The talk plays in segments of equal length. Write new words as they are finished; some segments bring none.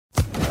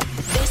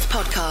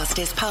podcast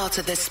is part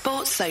of the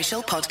Sports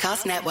Social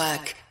Podcast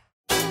Network.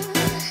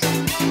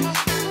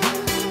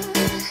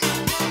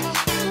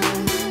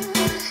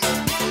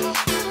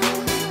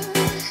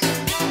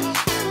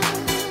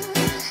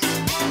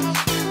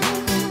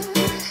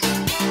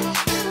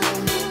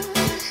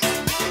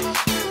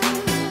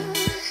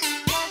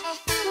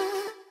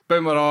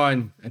 Boom, we're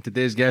on. And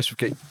today's guest,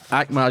 we've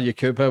got Akhmed,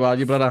 Yakoob. How are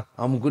you, brother?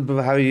 I'm good,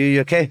 brother. How are you?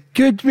 You okay?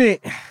 Good,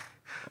 mate.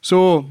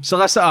 So,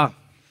 solicitor,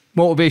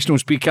 motivational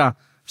speaker.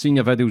 I've seen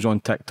your videos on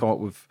TikTok.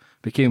 We've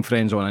became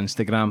friends on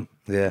Instagram.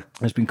 Yeah.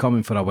 It's been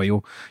coming for a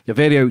while. You're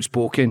very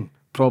outspoken.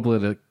 Probably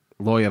the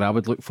lawyer I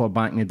would look for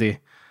back in the day.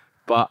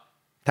 But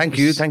Thank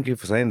you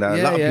for saying that.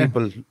 Yeah, a lot yeah. of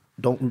people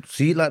don't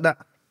see it like that.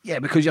 yeah,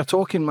 because you're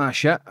talking my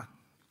shit.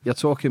 You're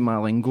talking my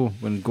lingo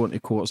when going to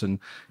courts, and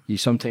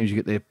sometimes you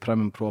get the prim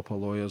and proper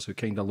lawyers who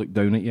kind of look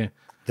down at you,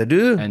 They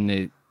do. and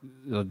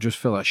they're just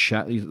full of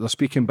shit. They're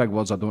speaking big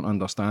words I don't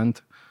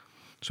understand.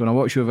 So when I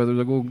watch your videos,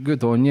 I go,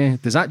 good on you.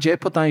 Does that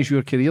jeopardise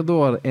your career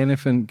though, or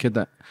anything? Could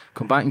that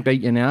come back and bite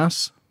you in the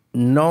ass?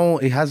 No,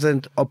 it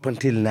hasn't up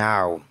until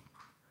now.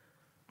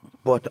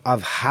 But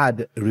I've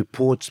had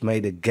reports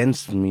made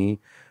against me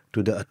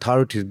to the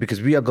authorities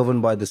because we are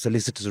governed by the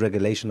Solicitors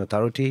Regulation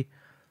Authority.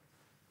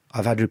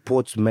 I've had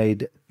reports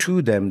made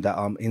to them that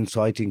I'm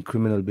inciting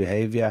criminal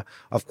behaviour.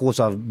 Of course,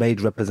 I've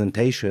made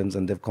representations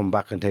and they've come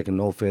back and taken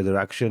no further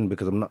action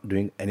because I'm not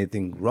doing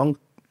anything wrong.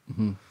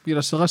 You're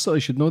a solicitor,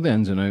 you should know the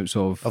ins and outs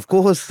of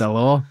course. the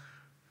law.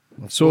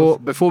 So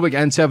before we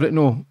get into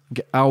everything,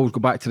 I always go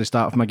back to the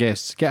start of my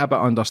guests. Get a bit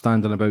of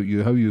understanding about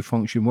you, how you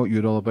function, what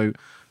you're all about,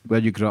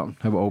 where you grew up,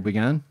 how it all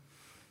began.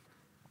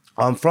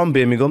 I'm from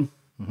Birmingham.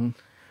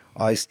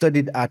 I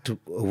studied at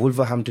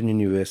Wolverhampton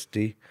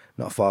University,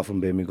 not far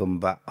from Birmingham,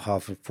 about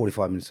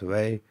 45 minutes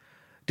away.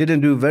 Didn't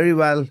do very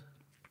well.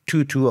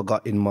 2-2 I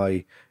got in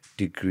my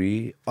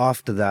degree.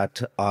 After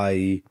that,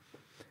 I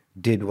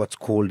did what's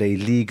called a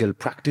legal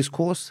practice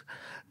course.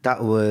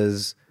 That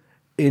was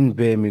in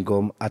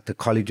Birmingham at the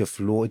College of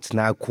Law. It's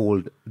now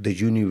called the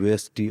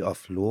University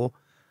of Law.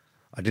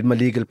 I did my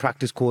legal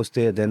practice course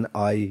there. Then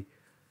I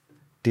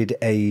did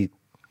a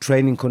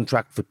training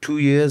contract for 2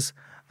 years.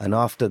 And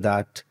after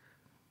that,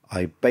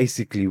 I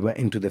basically went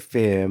into the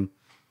firm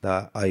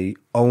that I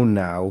own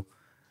now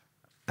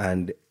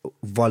and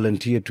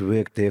volunteered to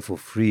work there for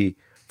free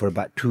for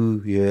about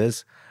 2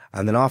 years.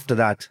 And then after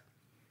that,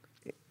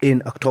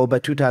 in October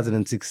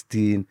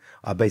 2016,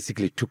 I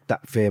basically took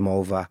that firm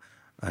over,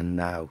 and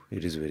now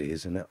it is what it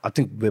is. And I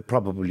think we're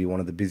probably one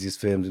of the busiest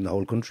firms in the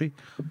whole country.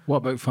 What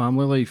about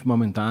family life,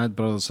 mum and dad,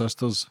 brothers,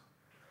 sisters?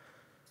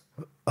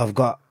 I've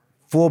got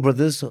 4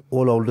 brothers,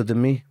 all older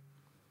than me,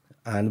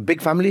 and a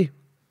big family,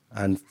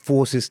 and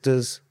 4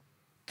 sisters.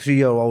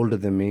 3 are older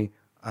than me,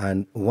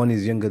 and 1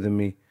 is younger than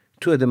me.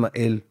 2 of them are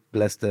ill,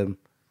 bless them.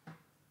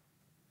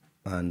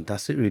 And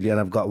that's it really.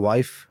 And I've got a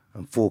wife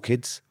and 4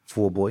 kids,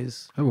 4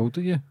 boys. How old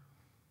are you?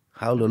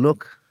 How do I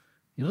look?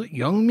 You look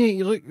young, mate.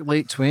 You look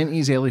late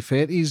 20s, early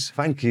 30s.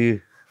 Thank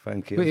you.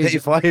 Thank you. What is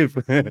it?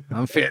 35.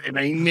 I'm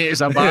 39, mate.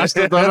 It's a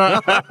bastard,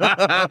 isn't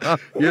it?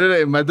 You're in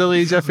the middle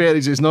age of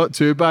 30s. It's not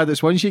too bad.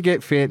 It's once you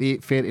get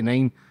 38,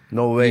 39.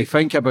 No way. You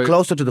think about...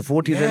 Closer to the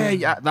 40s. Yeah, then.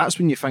 yeah, that's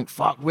when you think,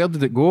 fuck, where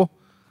did it go?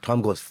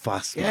 Time goes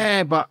fast. Man.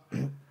 Yeah, but...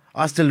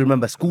 I still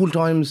remember school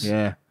times.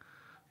 Yeah.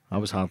 I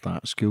was hard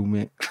at school,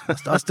 mate.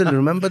 I still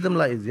remember them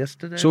like it's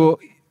yesterday. So,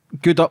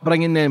 good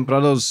upbringing then,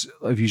 brothers.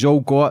 Have you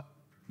all got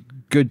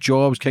good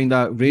jobs, kind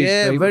of raised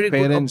yeah, by very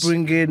parents? good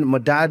upbringing. My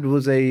dad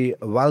was a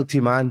wealthy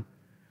man.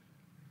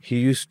 He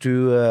used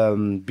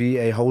to be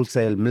a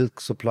wholesale milk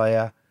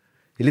supplier.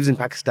 He lives in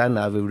Pakistan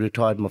now. We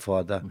retired my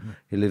father.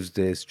 He lives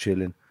there, he's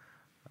chilling.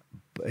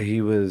 He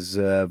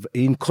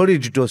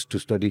encouraged us to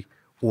study,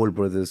 all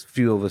brothers.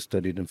 Few of us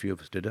studied and few of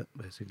us didn't,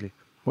 basically.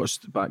 What's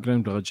the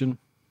background, religion?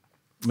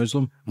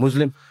 Muslim?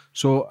 Muslim.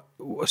 So,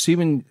 see,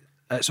 when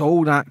it's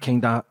all that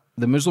kind of...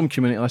 The Muslim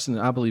community, listen,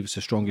 I believe it's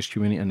the strongest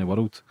community in the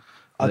world.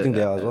 I think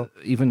they are as well.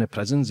 Even the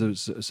prisons,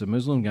 it's the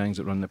Muslim gangs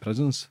that run the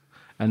prisons.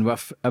 And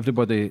with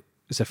everybody...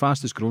 It's the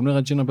fastest growing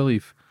religion, I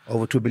believe.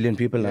 Over 2 billion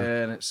people now.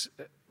 Yeah, and it's...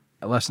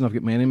 Listen, I've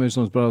got many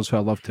Muslims brothers who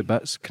I love to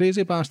bits.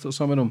 Crazy bastards,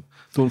 some of them.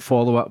 Don't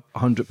follow it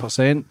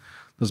 100%.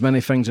 There's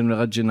many things in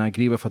religion I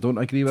agree with, I don't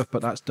agree with,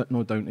 but that's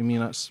no down to me.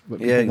 That's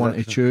what people want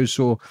to choose.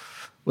 So,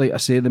 like I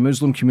say, the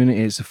Muslim community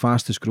is the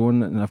fastest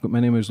growing, and I've got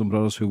many Muslim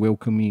brothers who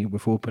welcome me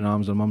with open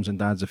arms. Their mums and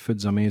dads, the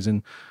food's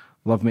amazing.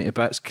 Love me to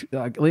bits.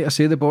 Like I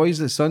say, the boys,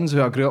 the sons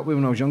who I grew up with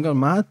when I was younger,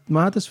 mad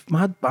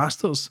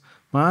bastards.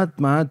 Mad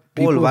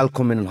people. All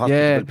welcoming and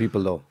hospitable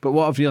people though. But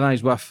what I've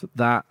realised with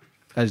that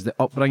is the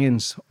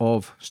upbringings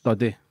of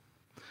study.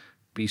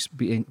 Be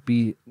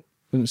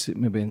wouldn't say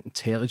maybe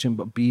intelligent,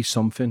 but be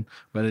something,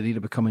 whether they're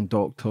becoming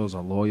doctors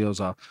or lawyers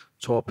or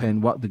top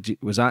end.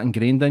 Was that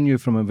ingrained in you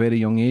from a very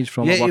young age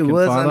from a working it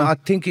was, father? and I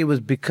think it was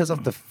because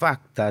of the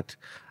fact that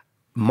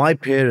my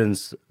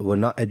parents were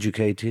not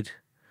educated.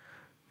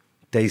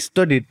 They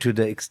studied to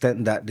the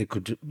extent that they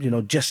could,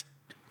 just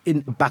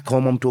back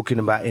home, I'm talking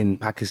about in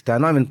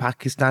Pakistan. I'm in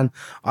Pakistan.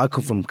 I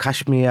come from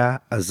Kashmir,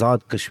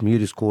 Azad Kashmir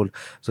is called.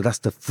 So that's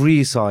the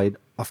free side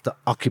of the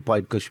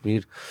occupied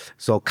Kashmir.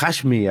 So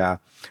Kashmir,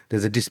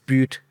 there's a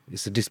dispute.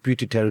 It's a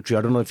disputed territory.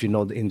 I don't know if you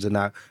know the ins and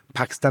outs.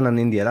 Pakistan and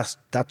India,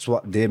 that's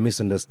what their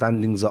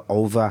misunderstandings are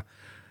over.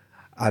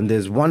 And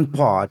there's one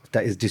part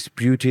that is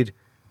disputed.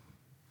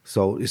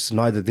 So it's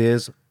neither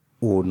theirs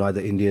or neither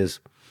India's.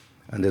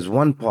 And there's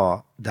one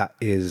part that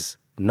is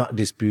not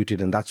disputed,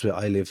 and that's where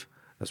I live.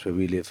 That's where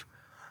we live.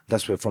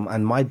 That's where from.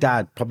 And my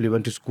dad probably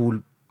went to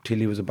school till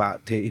he was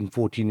about 13,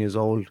 14 years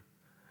old,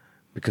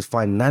 because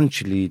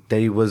financially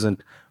they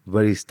wasn't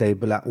very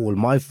stable at all.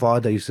 My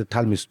father used to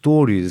tell me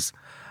stories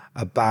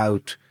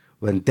about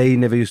when they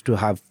never used to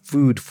have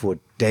food for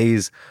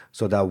days.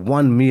 So that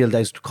one meal that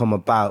used to come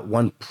about,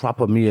 one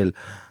proper meal,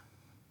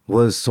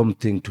 was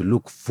something to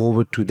look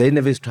forward to. They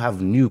never used to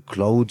have new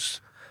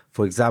clothes.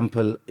 For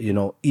example,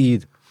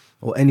 Eid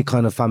or any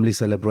kind of family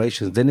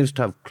celebrations, they used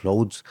to have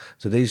clothes.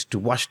 So they used to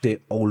wash their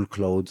old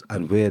clothes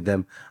and wear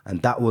them.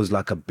 And that was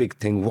like a big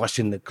thing,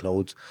 washing the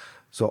clothes.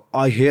 So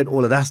I heard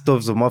all of that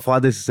stuff. So my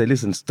father used to say,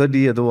 listen,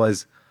 study,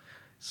 otherwise,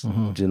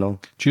 Do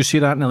you see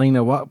that in the line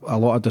of what a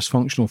lot of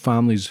dysfunctional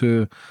families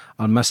who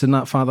are missing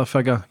that father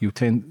figure? You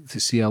tend to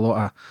see a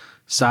lot of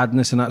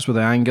sadness, and that's where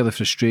the anger, the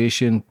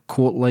frustration,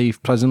 court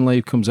life, prison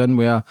life comes in,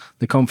 where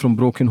they come from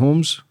broken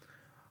homes.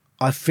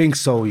 I think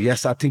so,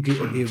 yes. I think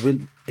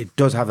it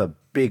does have a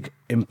big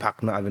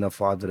impact not having a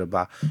father.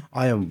 But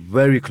I am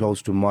very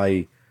close to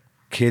my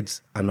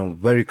kids and I'm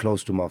very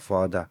close to my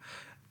father.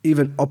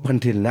 Even up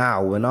until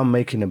now, when I'm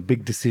making a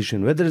big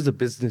decision, whether it's a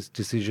business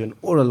decision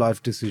or a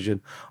life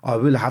decision, I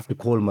will have to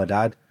call my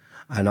dad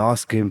and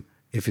ask him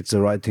if it's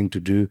the right thing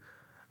to do.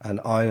 And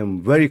I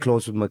am very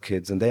close with my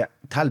kids, and they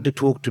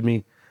talk to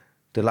me.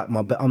 They're like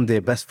I'm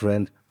their best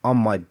friend.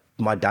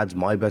 My dad's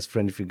my best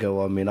friend, if you get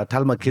what I mean. I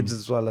tell my kids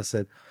as well.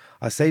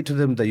 I say to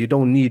them that you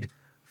don't need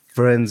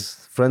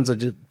friends. Friends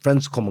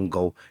come and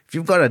go. If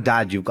you've got a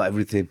dad, you've got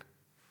everything.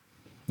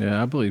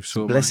 Yeah, I believe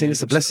so.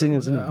 It's a blessing,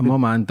 isn't it? A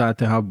mum and dad,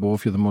 to have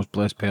both, you're the most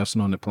blessed person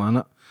on the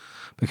planet,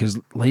 because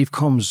life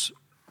comes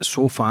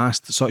so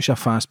fast, such a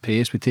fast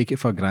pace. We take it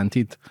for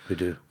granted. We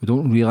do. We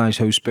don't realise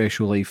how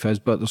special life is,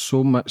 but there's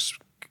so much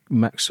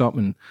mix up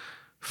and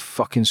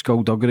fucking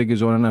skullduggery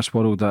goes on in this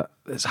world that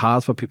it's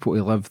hard for people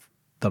to live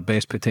their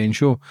best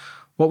potential.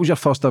 What was your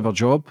first ever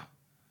job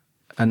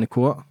in the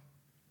court?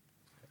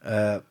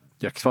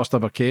 Your first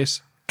ever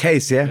case?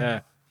 Case, yeah? Yeah.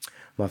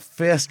 My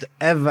first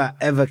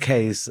ever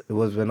case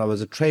was when I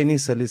was a trainee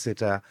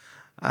solicitor.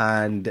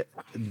 And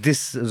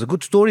this is a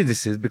good story,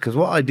 this is, because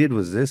what I did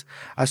was this.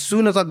 As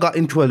soon as I got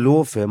into a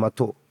law firm, I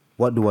thought,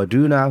 what do I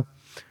do now?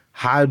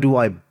 How do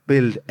I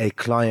build a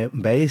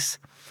client base?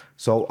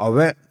 So I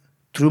went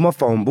through my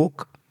phone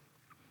book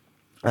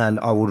and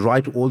I would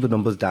write all the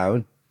numbers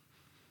down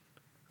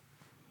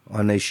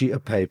on a sheet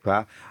of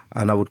paper,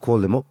 and I would call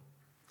them up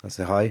and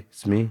say, hi,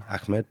 it's me,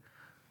 Akhmed.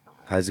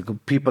 How's it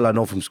good? People I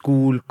know from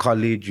school,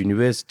 college,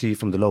 university,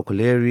 from the local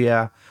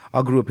area.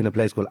 I grew up in a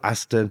place called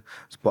Aston,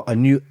 but I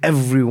knew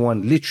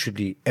everyone,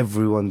 literally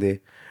everyone there,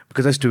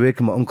 because I used to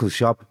work in my uncle's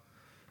shop.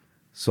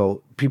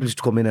 So people used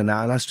to come in and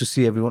out, and I used to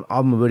see everyone.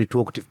 I'm a very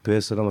talkative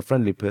person. I'm a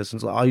friendly person,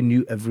 so I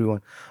knew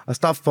everyone. I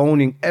started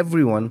phoning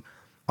everyone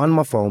on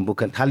my phone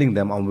book and telling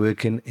them I'm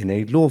working in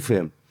a law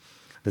firm.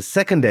 The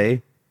second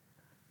day,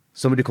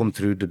 somebody come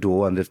through the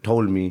door and they've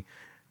told me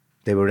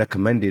they were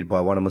recommended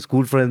by one of my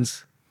school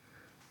friends.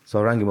 So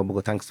I rang him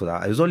up, thanks for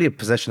that. It was only a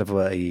possession of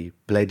a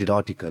bladed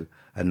article,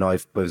 a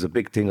knife, but it was a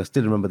big thing. I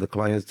still remember the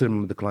client, I still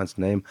remember the client's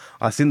name.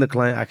 I seen the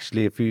client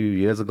actually a few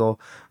years ago,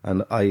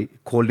 and I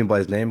called him by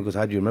his name. He goes,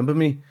 how do you remember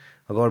me?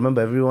 I go, I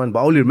remember everyone, but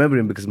I only remember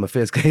him because of my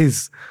first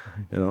case.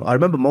 I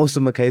remember most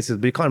of my cases,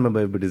 but you can't remember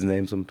everybody's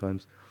name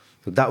sometimes.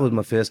 So that was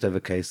my first ever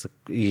case.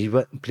 He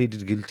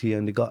pleaded guilty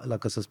and he got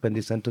like a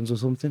suspended sentence or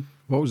something.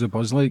 What was the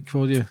buzz like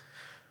for you? It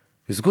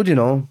was good,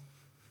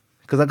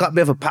 because I got a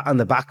bit of a pat on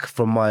the back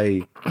from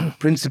my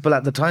principal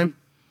at the time,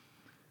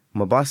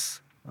 my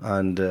boss,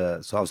 and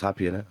so I was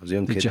happy in it. I was a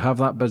young kid. Did you have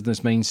that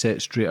business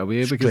mindset straight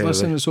away? Because Straight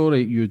listen, away. it's all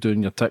right, you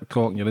doing your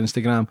TikTok and your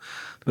Instagram,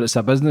 but it's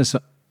a business,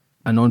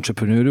 an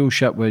entrepreneurial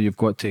shit where you've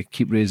got to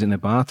keep raising the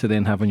bar to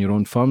then having your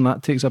own firm.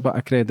 That takes a bit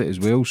of credit as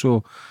well.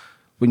 So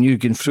when you're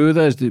going through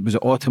this, was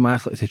it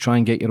automatically to try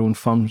and get your own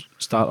firm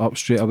start up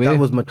straight away? That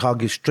was my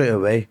target straight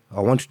away.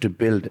 I wanted to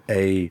build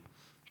a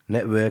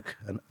network,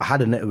 and I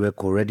had a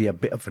network already, a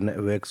bit of a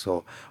network,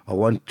 so I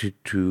wanted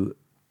to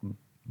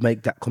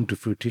make that come to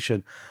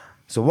fruition.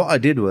 So what I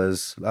did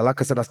was, like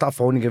I said, I started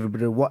phoning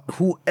everybody.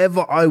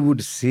 Whoever I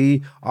would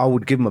see, I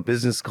would give them a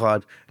business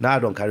card. Now I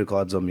don't carry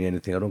cards on me,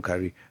 anything. I don't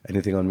carry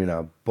anything on me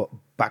now. But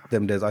back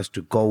them days, I used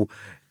to go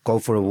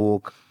for a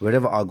walk.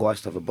 Wherever I go, I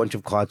used to have a bunch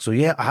of cards. So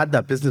yeah, I had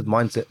that business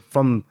mindset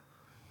from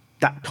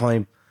that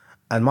time.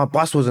 And my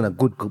boss wasn't a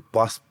good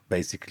boss,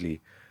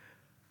 basically.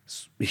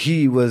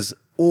 He was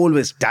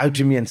always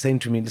doubting me and saying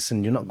to me,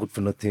 listen, you're not good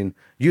for nothing.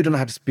 You don't know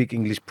how to speak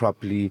English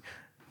properly.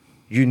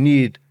 You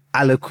need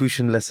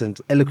elocution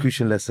lessons,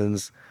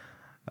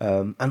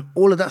 and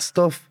all of that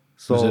stuff.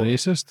 So was it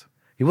racist?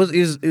 He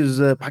was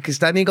a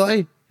Pakistani guy.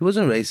 He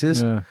wasn't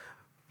racist. Yeah.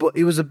 But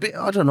he was a bit,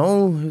 I don't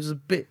know, he was a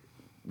bit,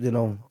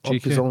 up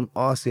Cheeky. his own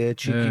arse,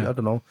 cheeky, Yeah. I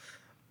don't know.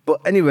 But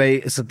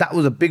anyway, so that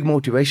was a big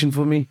motivation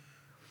for me.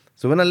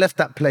 So when I left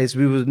that place,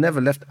 we was never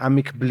left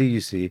amicably,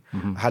 you see.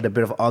 I had a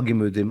bit of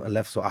argument with him. I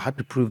left, so I had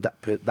to prove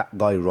that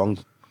guy wrong.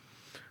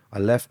 I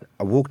left,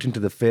 I walked into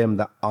the firm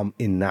that I'm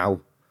in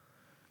now.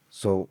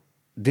 So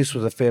this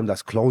was a firm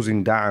that's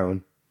closing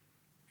down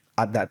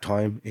at that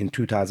time in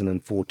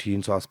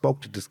 2014. So I spoke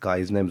to this guy,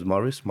 his name's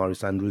Morris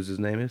Andrews, his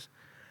name is.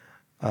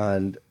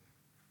 And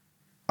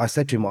I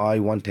said to him, I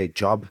want a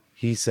job.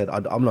 He said,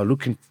 I'm not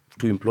looking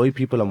to employ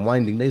people, I'm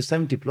winding. They're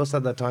 70 plus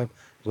at that time.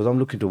 Because I'm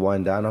looking to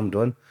wind down, I'm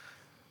done.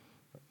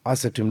 I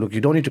said to him, look,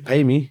 you don't need to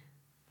pay me.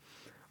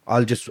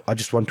 I just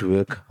want to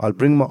work. I'll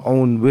bring my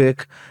own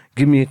work,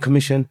 give me a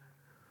commission,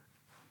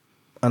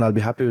 and I'll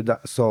be happy with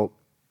that. So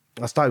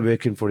I started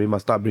working for him. I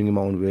started bringing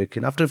my own work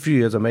in. After a few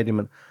years, I made him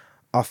an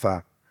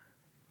offer.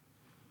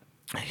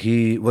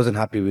 He wasn't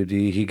happy with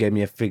it. He gave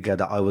me a figure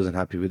that I wasn't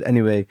happy with.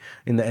 Anyway,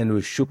 in the end,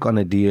 we shook on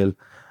a deal,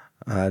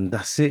 and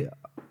that's it.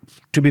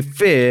 To be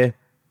fair,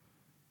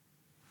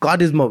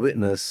 God is my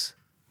witness.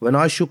 When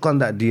I shook on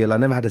that deal, I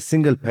never had a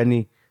single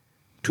penny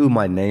to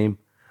my name.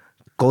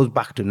 It goes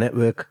back to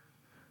network.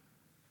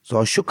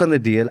 So I shook on the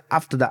deal.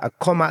 After that, I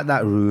come out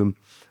that room,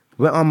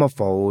 went on my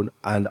phone,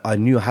 and I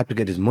knew I had to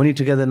get his money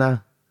together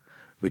now,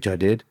 which I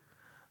did.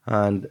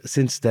 And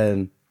since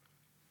then,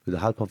 with the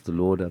help of the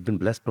Lord, I've been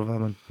blessed, brother,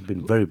 man. I've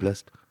been very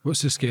blessed.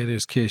 What's the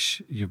scariest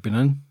case you've been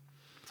in?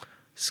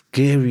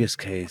 Scariest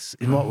case?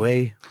 In what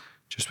way?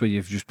 Just where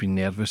you've just been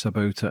nervous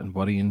about it and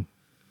worrying,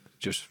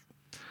 just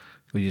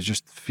where you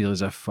just feel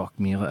as if, fuck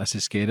me, like, this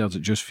is scary, or does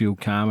it just feel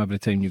calm every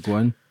time you go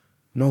in?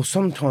 No,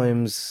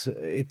 sometimes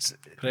it's...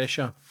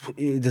 Pressure.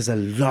 There's a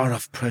lot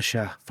of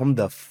pressure from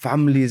the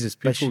families,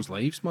 especially. People's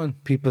lives, man.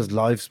 People's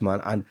lives,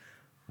 man. And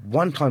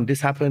one time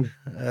this happened,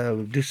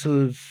 this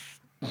was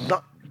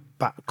not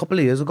about a couple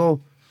of years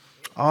ago.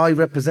 I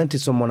represented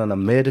someone on a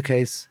murder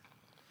case.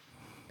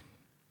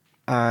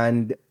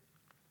 And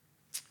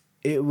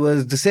it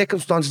was the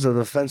circumstances of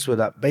the offence were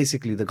that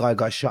basically the guy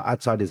got shot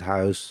outside his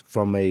house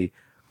from a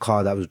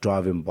car that was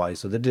driving by.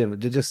 So they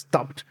just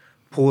stopped,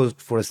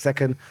 paused for a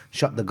second,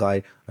 shot the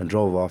guy and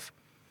drove off.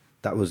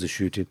 That was the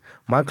shooting.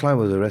 My client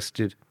was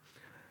arrested.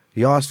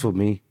 He asked for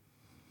me.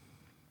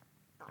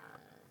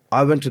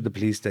 I went to the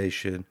police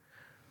station.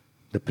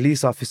 The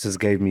police officers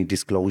gave me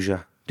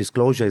disclosure.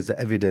 Disclosure is the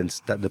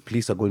evidence that the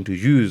police are going to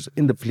use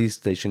in the police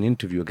station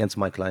interview against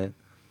my client.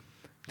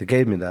 They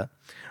gave me that.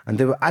 And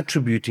they were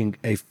attributing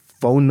a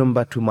phone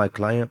number to my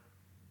client.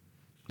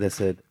 They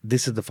said,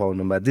 this is the phone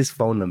number. This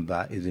phone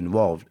number is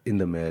involved in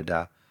the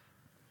murder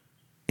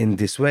in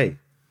this way.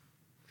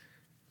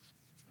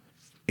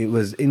 It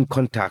was in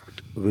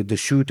contact with the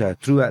shooter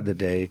throughout the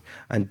day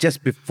and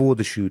just before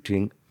the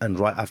shooting and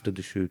right after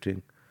the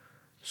shooting.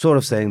 Sort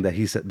of saying that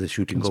he set the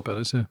shooting up.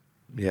 Conspiracy.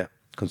 Yeah,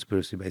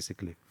 conspiracy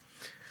basically.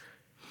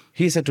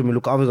 He said to me,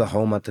 look, I was at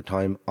home at the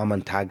time. I'm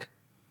on tag.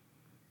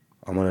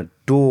 I'm on a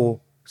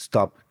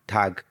door-stop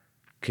tag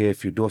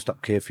curfew,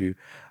 door-stop curfew.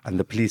 And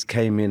the police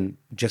came in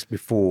just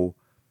before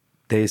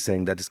they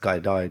saying that this guy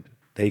died.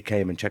 They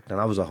came and checked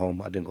and I was at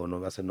home. I didn't go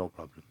nowhere. I said, no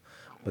problem.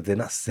 But they're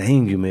not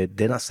saying you made,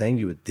 they're not saying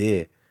you were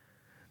there.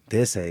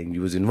 They're saying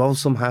you was involved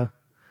somehow.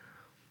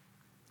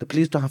 The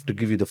police don't have to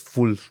give you their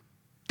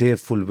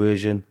full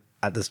version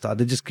at the start.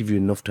 They just give you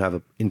enough to have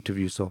an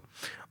interview. So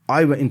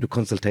I went into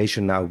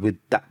consultation now with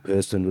that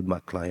person, with my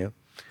client.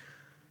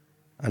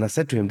 And I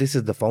said to him, this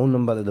is the phone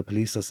number that the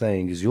police are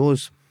saying is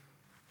yours.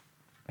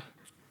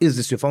 Is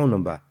this your phone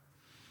number?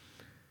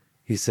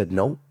 He said,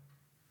 no,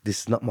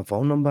 this is not my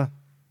phone number.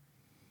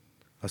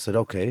 I said,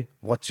 okay,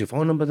 what's your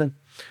phone number then?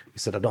 He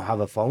said, I don't have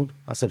a phone.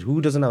 I said,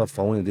 who doesn't have a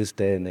phone in this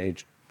day and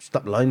age?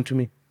 Stop lying to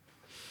me.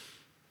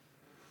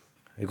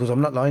 He goes,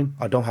 I'm not lying.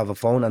 I don't have a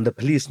phone. And the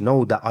police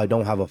know that I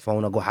don't have a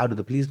phone. I go, how do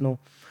the police know?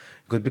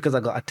 Because I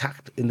got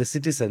attacked in the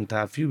city centre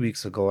a few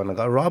weeks ago and I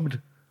got robbed.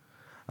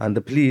 And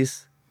the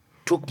police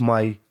took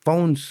my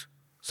phones.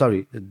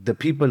 Sorry, the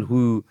people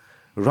who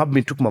robbed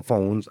me took my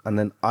phones, and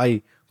then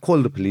I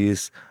called the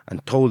police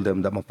and told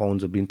them that my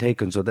phones have been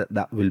taken, so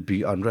that will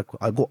be on record.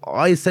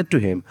 I said to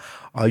him,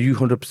 are you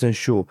 100%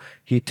 sure?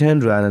 He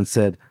turned around and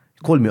said,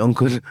 he called me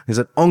uncle. He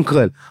said,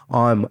 uncle,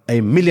 I'm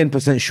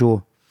 1,000,000%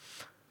 sure.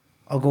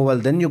 I go, well,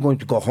 then you're going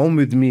to go home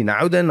with me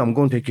now then. I'm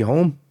going to take you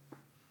home.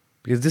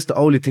 Because this is the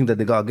only thing that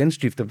they got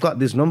against you. If they've got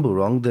this number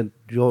wrong, then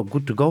you're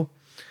good to go.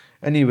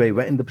 Anyway,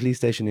 went in the police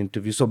station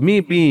interview. So me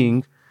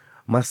being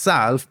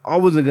myself, I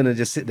wasn't going to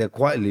just sit there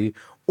quietly,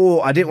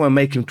 or I didn't want to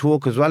make him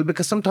talk as well,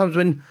 because sometimes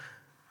when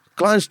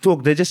clients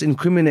talk, they just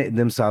incriminate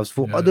themselves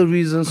for other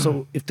reasons.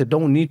 So if they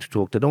don't need to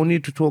talk, they don't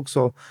need to talk.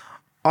 So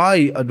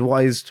I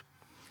advised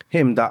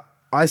him that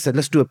I said,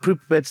 let's do a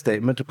pre-prepared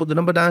statement to put the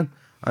number down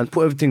and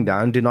put everything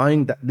down,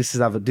 denying that this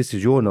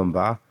is your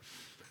number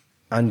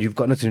and you've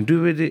got nothing to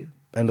do with it.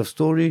 End of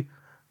story.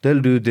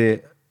 They'll do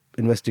their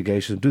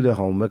investigation, do their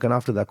homework, and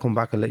after that, come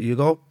back and let you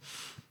go.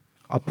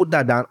 I put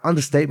that down on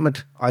the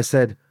statement. I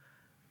said,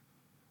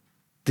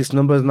 this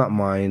number is not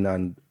mine,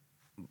 and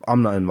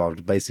I'm not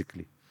involved,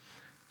 basically.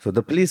 So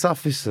the police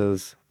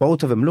officers,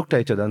 both of them looked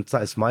at each other and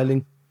started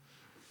smiling.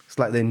 It's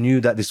like they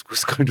knew that this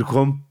was going to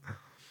come.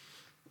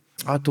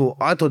 I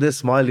thought they're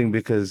smiling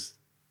because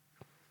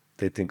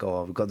they think,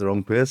 oh, we've got the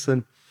wrong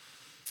person.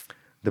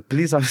 The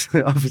police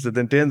officer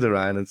then turns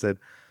around and said,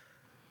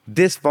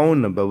 this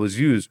phone number was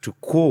used to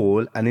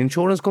call an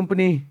insurance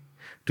company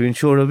to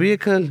insure a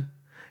vehicle.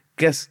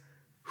 Guess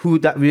who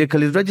that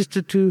vehicle is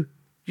registered to?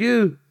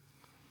 You.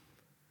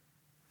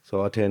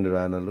 So I turned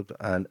around and looked,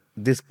 and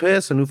this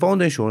person who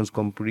phoned the insurance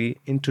company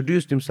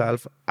introduced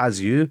himself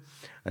as you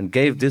and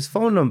gave this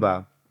phone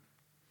number.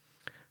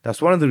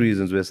 That's one of the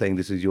reasons we're saying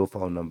this is your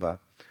phone number.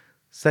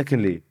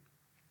 Secondly,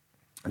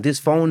 this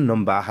phone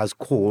number has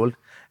called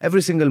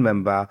every single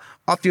member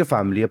of your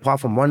family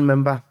apart from one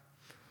member.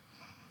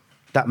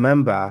 That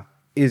member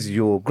is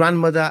your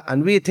grandmother,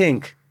 and we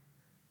think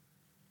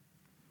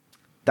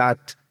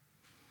that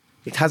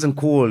it hasn't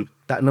called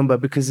that number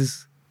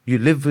because you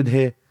live with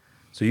her,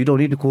 so you don't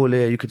need to call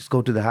her, you could just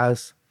go to the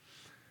house.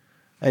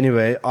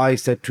 Anyway, I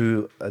said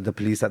to the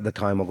police at the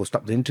time, I'll go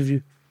stop the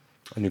interview.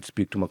 I need to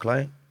speak to my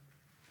client.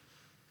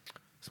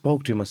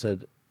 Spoke to him, I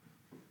said,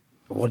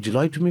 what did you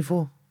lie to me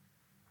for?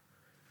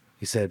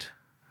 He said,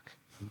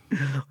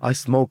 I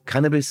smoke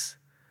cannabis.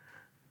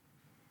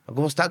 I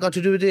go, what's that got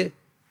to do with it?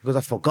 He goes,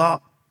 I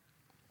forgot.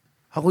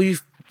 I go, you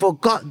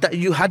forgot that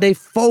you had a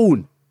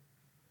phone.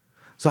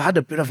 So I had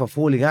a bit of a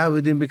falling out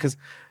with him because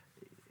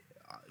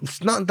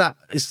it's not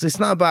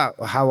about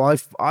how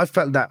I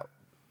felt that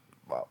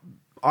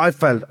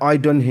I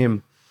done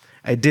him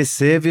a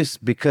disservice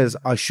because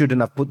I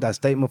shouldn't have put that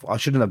statement. I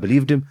shouldn't have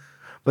believed him.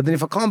 But then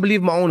if I can't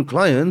believe my own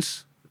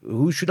clients,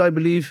 who should I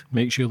believe?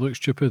 Makes you look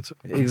stupid.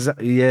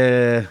 Exactly.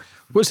 Yeah.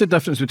 What's the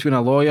difference between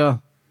a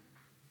lawyer,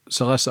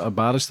 solicitor,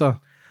 barrister?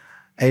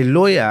 A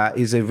lawyer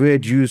is a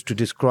word used to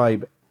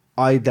describe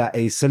either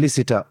a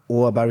solicitor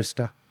or a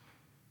barrister.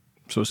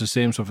 So it's the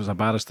same. So if it's a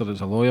barrister, it's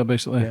a lawyer,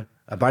 basically. Yeah.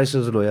 A barrister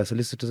is a lawyer, a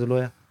solicitor is a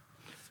lawyer.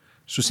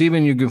 So see,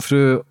 when you go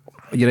through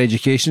your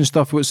education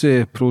stuff, what's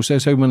the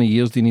process? How many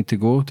years do you need to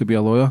go to be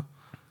a lawyer?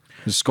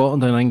 Is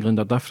Scotland and England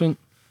are different?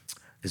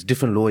 It's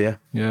different lawyer.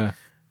 Yeah.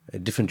 A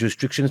different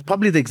jurisdiction. It's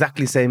probably the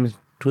exactly same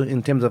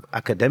in terms of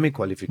academic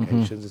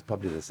qualifications. It's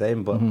probably the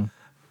same, but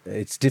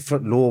it's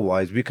different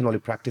law-wise. We can only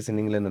practice in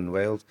England and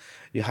Wales.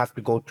 You have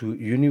to go to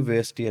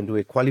university and do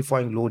a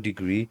qualifying law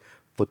degree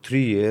for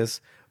 3 years.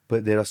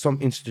 But there are some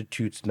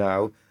institutes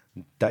now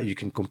that you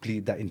can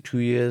complete that in 2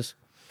 years.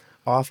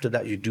 After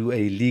that, you do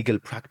a legal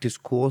practice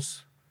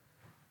course.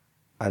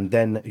 And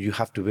then you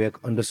have to work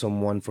under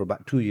someone for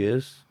about 2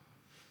 years.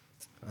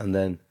 And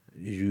then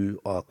you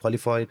are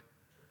qualified.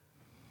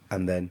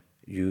 And then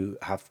you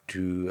have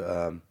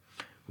to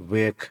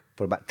work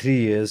for about 3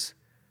 years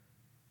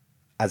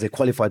as a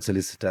qualified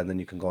solicitor, and then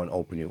you can go and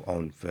open your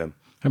own firm.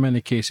 How many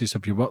cases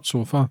have you worked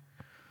so far?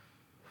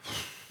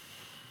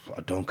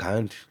 I don't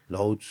count.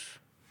 Loads.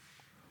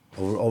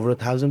 Over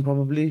 1,000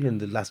 probably in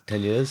the last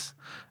 10 years.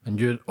 And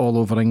you're all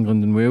over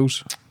England and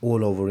Wales?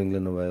 All over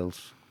England and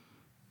Wales.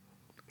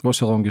 What's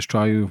the longest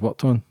trial you've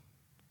worked on?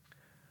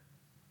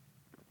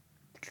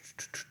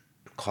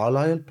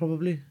 Carlisle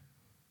probably.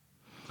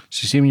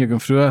 So you see, when you're going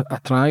through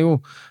a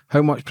trial,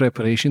 how much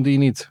preparation do you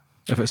need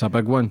if it's a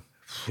big one?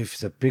 If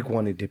it's a big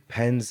one, it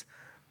depends.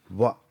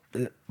 What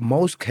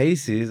most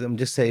cases, I'm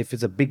just saying, if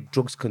it's a big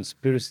drugs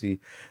conspiracy,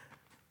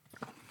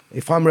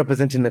 if I'm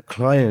representing a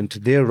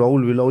client, their role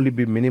will only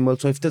be minimal.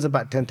 So if there's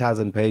about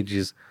 10,000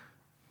 pages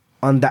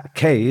on that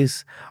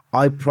case,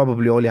 I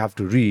probably only have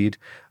to read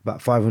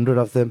about 500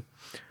 of them.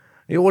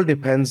 It all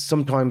depends.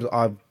 Sometimes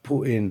I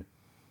put in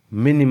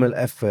minimal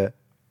effort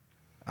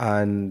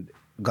and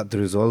got the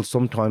results.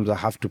 Sometimes I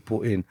have to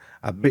put in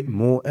a bit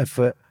more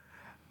effort.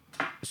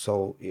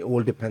 So it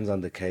all depends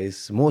on the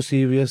case. The more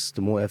serious,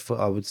 the more effort,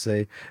 I would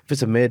say. If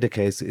it's a murder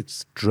case,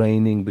 it's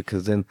draining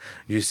because then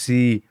you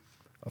see,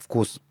 of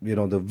course, you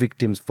know, the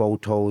victim's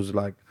photos.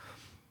 Like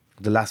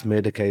the last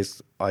murder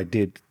case I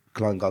did,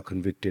 client got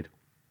convicted.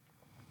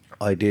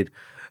 I did.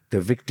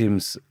 The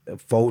victim's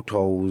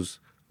photos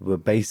were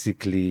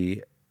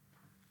basically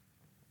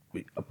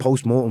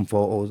post-mortem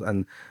photos,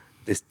 and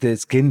they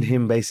skinned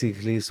him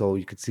basically, so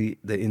you could see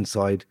the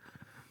inside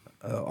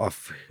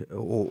of,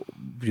 or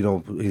you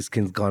know, his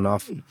skin's gone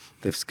off.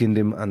 They've skinned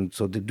him, and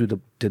so they've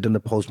done the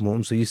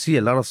post-mortem. So you see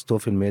a lot of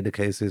stuff in murder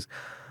cases,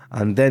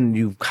 and then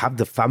you have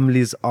the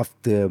families of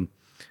the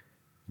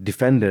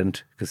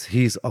defendant, because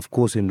he's of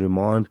course in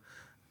remand.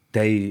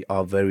 They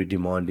are very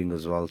demanding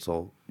as well,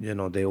 so you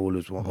know they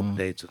always want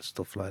updates and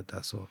stuff like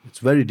that. So it's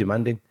very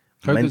demanding.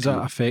 How does that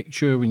affect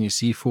you when you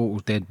see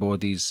photos, dead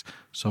bodies?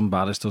 Some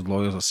barristers,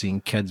 lawyers are seeing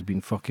kids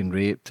being fucking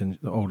raped and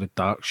all the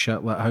dark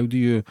shit. Like, how do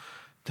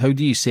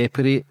you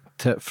separate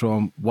it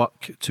from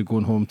work to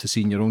going home to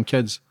seeing your own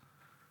kids?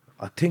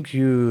 I think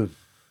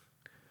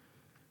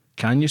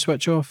Can you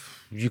switch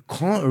off? You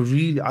can't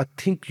really. I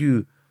think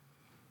you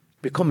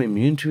become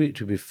immune to it,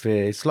 to be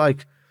fair. It's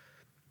like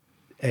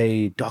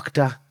a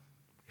doctor.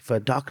 If a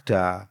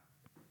doctor,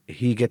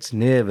 he gets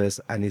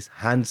nervous and his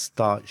hands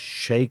start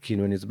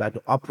shaking when he's about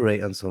to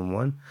operate on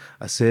someone,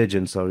 a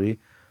surgeon, sorry,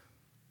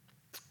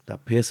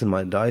 that person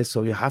might die.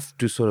 So you have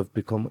to sort of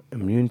become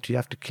immune to, you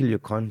have to kill your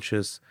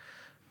conscience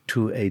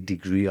to a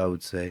degree, I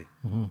would say.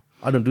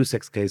 I don't do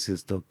sex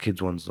cases, though,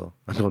 kids ones, though.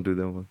 I don't do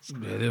them ones.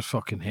 Yeah, they're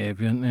fucking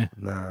heavy, aren't they?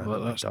 Nah.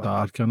 Well, that's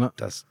dark, isn't it?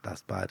 That's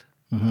bad.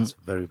 That's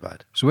very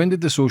bad. So when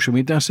did the social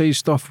media side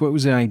stuff, what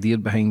was the idea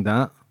behind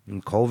that?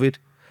 In COVID,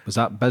 Was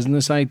that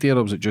business idea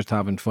or was it just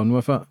having fun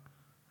with it?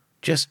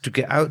 just to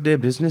get out there,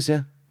 business,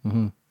 yeah.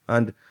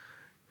 And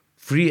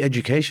free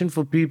education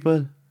for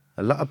people.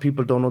 A lot of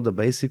people don't know the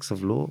basics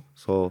of law.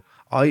 So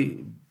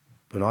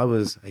when I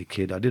was a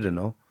kid, I didn't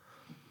know.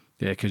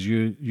 Yeah, because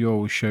you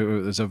always shout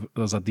out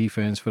there's a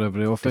defence for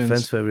every offence.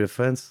 Defense for every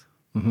offense.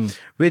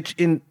 Which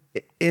in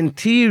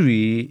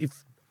theory,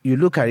 if you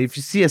look at it, if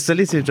you see a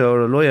solicitor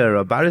or a lawyer or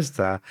a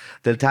barrister,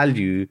 they'll tell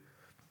you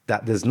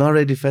that there's not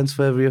a defense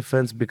for every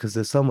offense because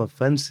there's some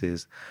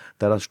offenses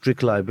that are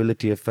strict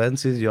liability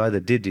offenses. You either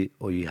did it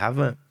or you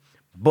haven't.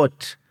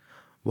 But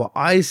what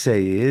I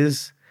say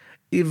is,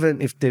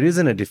 even if there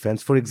isn't a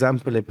defense, for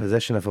example, a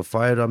possession of a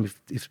firearm,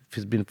 if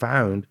it's been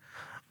found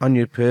on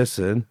your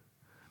person,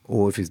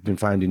 or if it's been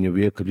found in your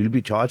vehicle, you'll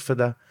be charged for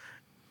that.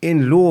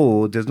 In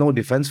law, there's no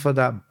defense for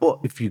that. But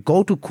if you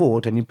go to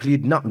court and you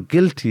plead not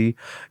guilty,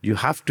 you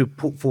have to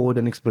put forward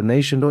an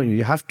explanation, don't you?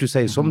 You have to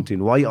say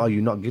something. Why are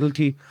you not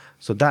guilty?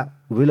 So that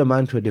will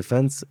amount to a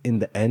defense in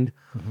the end.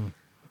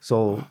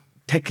 So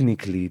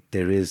technically,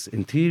 there is.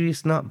 In theory,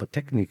 it's not. But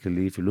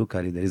technically, if you look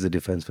at it, there is a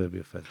defense for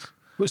every offence.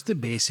 What's the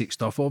basic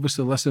stuff?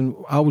 Obviously, listen,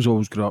 I was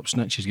always grew up,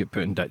 snitches get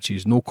put in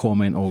ditches, no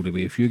comment all the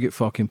way. If you get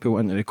fucking put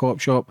into the cop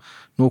shop,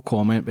 no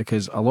comment,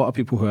 because a lot of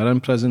people who are in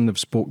prison, they've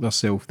spoke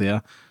themselves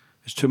there.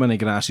 There's too many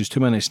grasses,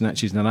 too many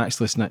snitches, and they're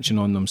actually snitching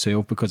on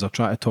themselves because they're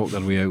trying to talk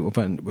their way out of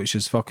it, which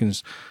is fucking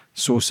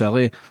so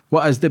silly.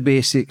 What is the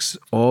basics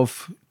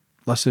of,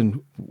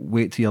 listen,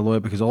 wait till your lawyer,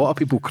 because a lot of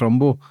people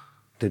crumble.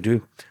 They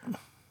do.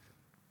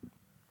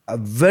 A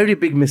very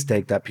big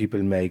mistake that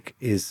people make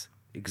is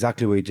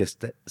exactly what you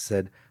just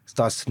said,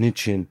 start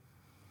snitching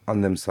on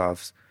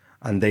themselves,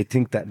 and they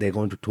think that they're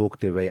going to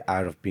talk their way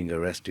out of being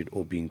arrested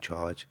or being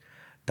charged.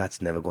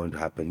 That's never going to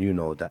happen. You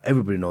know that.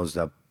 Everybody knows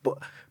that. But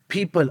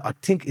people, I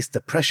think it's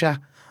the pressure.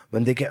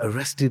 When they get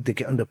arrested, they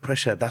get under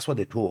pressure. That's why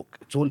they talk.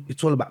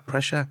 It's all about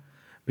pressure.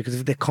 Because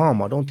if they're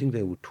calm, I don't think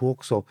they would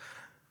talk. So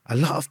a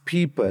lot of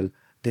people,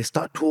 they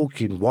start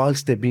talking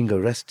whilst they're being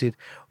arrested.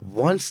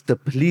 Once the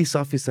police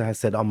officer has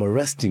said, I'm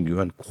arresting you,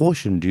 and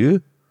cautioned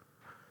you,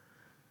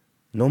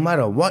 no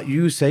matter what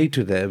you say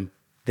to them,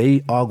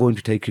 they are going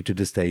to take you to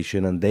the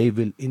station and they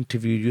will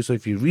interview you. So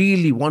if you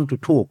really want to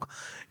talk,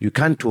 you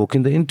can talk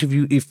in the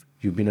interview if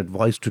you've been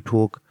advised to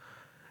talk.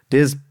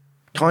 There's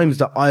times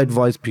that I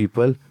advise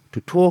people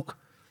to talk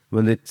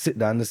when they sit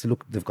down and say,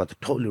 look, they've got the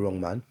totally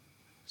wrong man.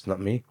 It's not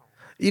me.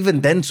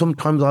 Even then,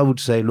 sometimes I would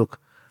say, look,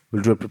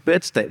 we'll do a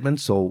prepared statement.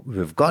 So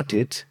we've got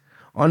it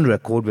on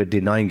record. We're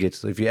denying it.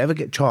 So if you ever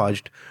get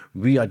charged,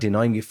 we are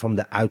denying it from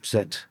the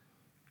outset.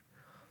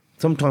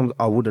 Sometimes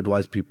I would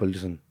advise people,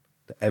 listen,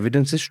 the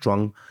evidence is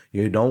strong.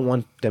 You don't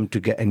want them to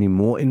get any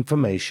more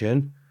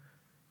information.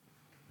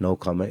 No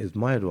comment is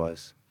my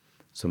advice.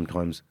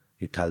 Sometimes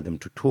you tell them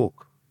to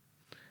talk.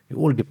 It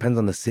all depends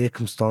on the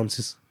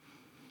circumstances.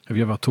 Have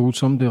you ever told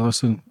somebody,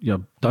 listen,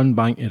 you're done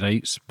bank your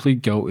rights,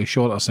 plead guilty,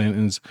 shorter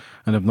sentence,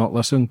 and have not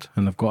listened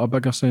and they've got a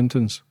bigger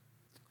sentence?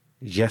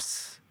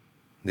 Yes.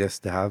 Yes,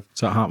 they have. Does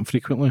that happen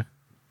frequently?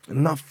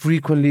 Not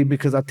frequently,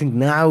 because I think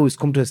now it's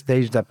come to a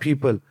stage that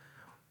people,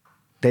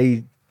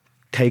 they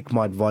take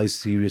my advice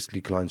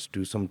seriously. Clients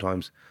do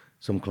sometimes.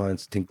 Some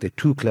clients think they're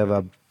too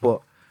clever,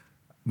 but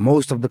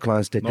most of the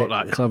clients, they Not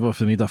that clever if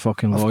they need a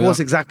fucking lawyer. Of course,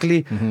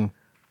 exactly.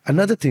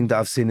 Another thing that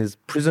I've seen is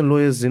prison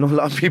lawyers. You know, a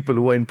lot of people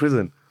who are in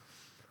prison,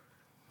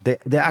 they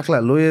act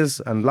like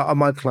lawyers, and a lot of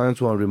my clients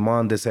who are on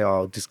remand, they say,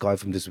 oh, this guy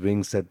from this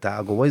wing said that.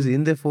 I go, what is he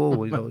in there for?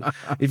 Well, you know,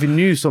 if he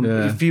knew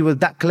if he was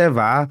that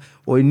clever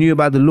or he knew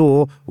about the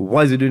law,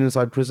 why is he doing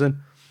inside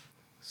prison?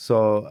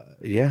 So,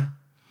 yeah.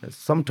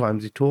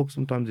 Sometimes you talk,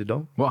 sometimes you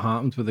don't. What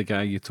happened with the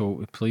guy you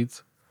told to plead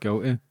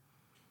guilty?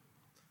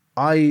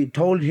 I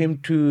told him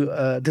to,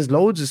 there's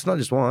loads, it's not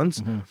just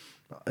once.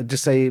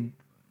 Just say,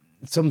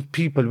 some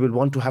people will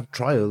want to have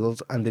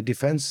trials and the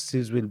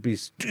defenses will be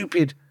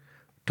stupid.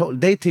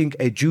 They think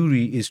a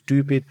jury is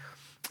stupid.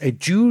 A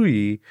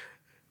jury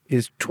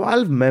is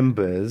 12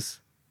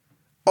 members,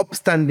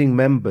 upstanding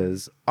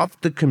members of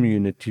the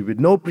community with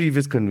no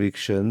previous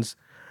convictions,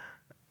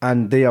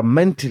 and they are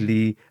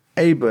mentally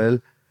able.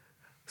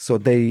 So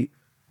they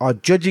are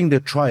judging the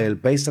trial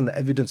based on the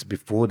evidence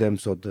before them.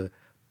 So the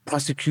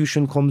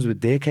prosecution comes with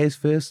their case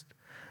first,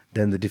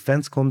 then the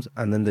defense comes,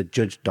 and then the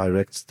judge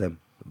directs them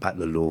about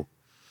the law.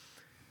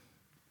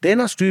 They're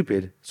not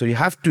stupid. So you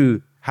have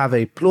to have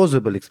a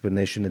plausible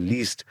explanation at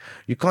least.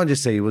 You can't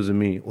just say it wasn't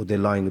me, or they're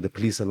lying, or the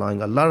police are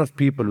lying. A lot of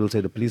people will say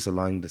the police are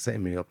lying, they set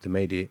me up, they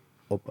made it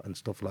up and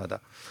stuff like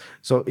that.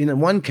 So in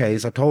one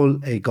case, I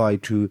told a guy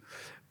to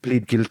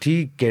plead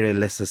guilty, get a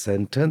lesser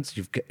sentence,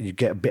 you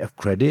get a bit of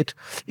credit.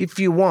 If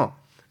you want,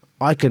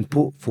 I can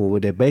put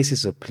forward a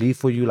basis of plea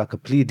for you, like a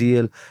plea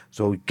deal,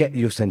 so get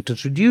your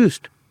sentence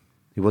reduced.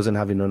 He wasn't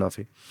having none of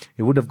it.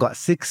 He would have got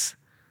 6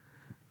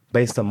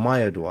 based on my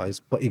advice,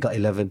 but he got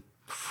 11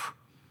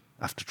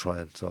 after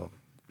trial. So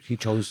he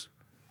chose.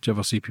 Do you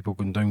ever see people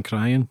going down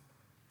crying?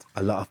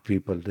 A lot of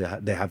people,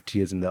 they have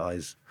tears in their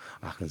eyes.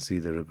 I can see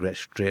the regret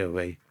straight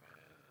away.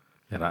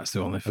 Yeah, that's the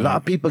only A thing. lot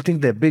of people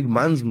think they're big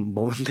mans,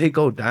 but when they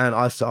go down,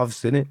 I've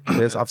seen it.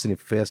 I've seen it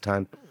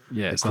firsthand.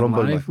 Yeah, They it's a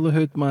crumble, man.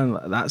 livelihood, man.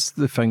 That's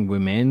the thing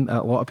with men.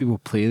 A lot of people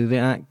play the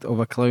act of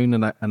a clown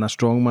and a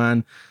strong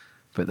man,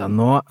 but they're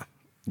not.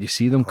 You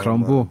see them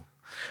crumble.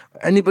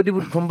 Anybody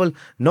would crumble.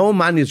 No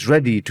man is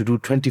ready to do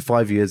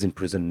 25 years in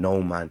prison.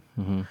 No man.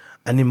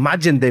 And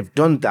imagine they've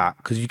done that,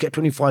 because you get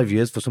 25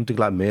 years for something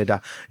like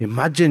murder.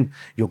 Imagine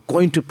you're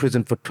going to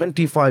prison for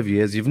 25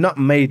 years. You've not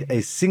made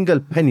a single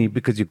penny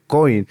because you're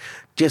going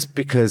just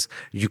because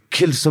you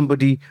killed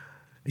somebody,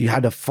 you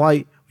had a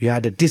fight, you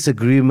had a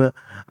disagreement,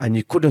 and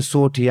you couldn't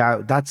sort it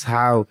out. That's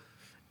how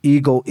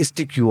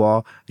egoistic you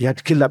are. You had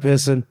to kill that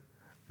person.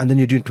 And then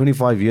you're doing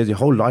 25 years, your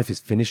whole life is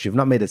finished. You've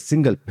not made a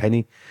single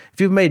penny.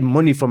 If you've made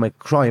money from a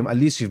crime, at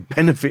least you've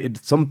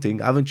benefited something,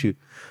 haven't you?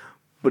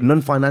 But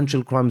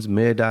non-financial crimes,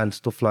 murder and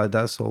stuff like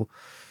that. So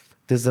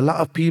there's a lot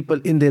of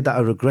people in there that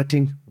are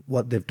regretting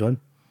what they've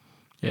done.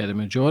 Yeah, the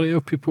majority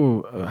of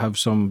people have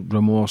some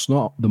remorse,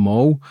 not them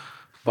all,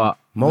 but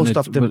Most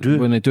of them do.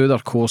 When they do their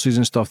courses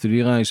and stuff, they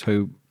realise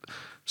how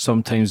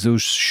sometimes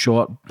those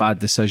short, bad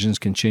decisions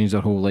can change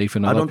their whole life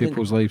and other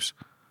people's lives.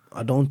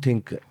 I don't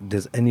think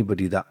there's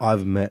anybody that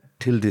I've met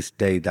till this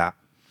day that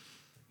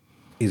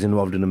is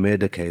involved in a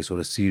murder case or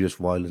a serious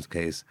violence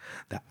case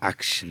that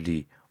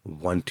actually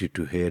wanted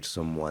to hurt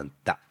someone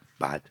that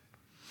bad.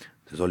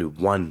 There's only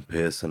one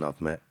person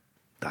I've met.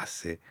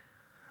 That's it.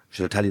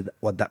 Should I tell you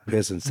what that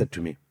person said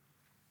to me?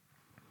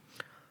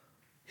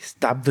 He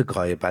stabbed the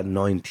guy about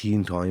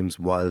 19 times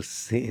while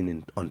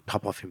sitting on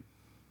top of him.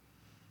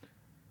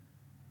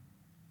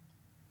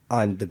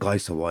 And the guy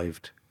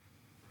survived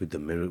with a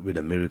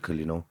miracle,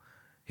 you know.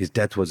 His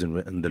death wasn't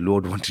written. The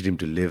Lord wanted him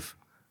to live.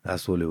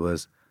 That's all it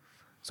was.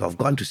 So I've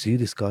gone to see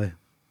this guy.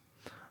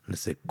 And I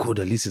said, good,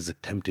 at least it's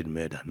attempted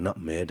murder, not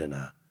murder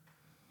now.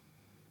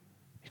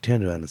 He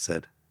turned around and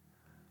said,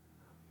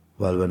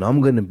 well, when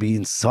I'm going to be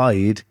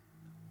inside,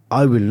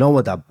 I will know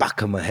at the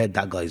back of my head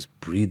that guy's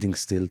breathing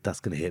still. That's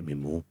going to hurt me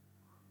more.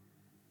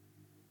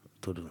 I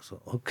thought it was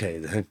okay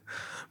then.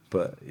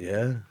 But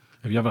yeah.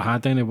 Have you ever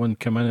had anyone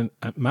come in and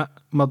admit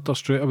murder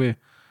straight away?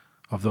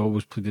 Or have they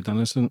always pleaded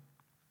innocent?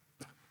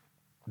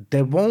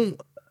 They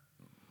won't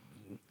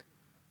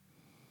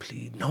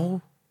plead,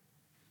 no.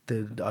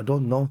 I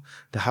don't know.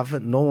 They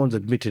haven't. No one's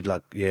admitted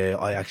like, yeah,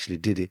 I actually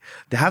did it.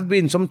 There have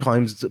been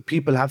sometimes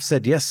people have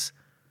said, yes,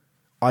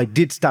 I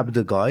did stab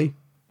the guy,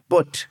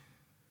 but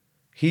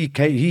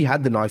he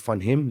had the knife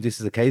on him. This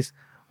is a case.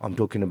 I'm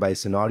talking about a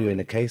scenario in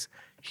a case.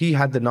 He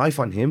had the knife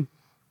on him.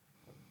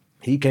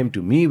 He came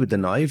to me with the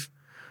knife.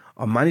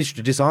 I managed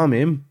to disarm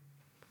him.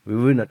 We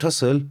were in a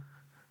tussle.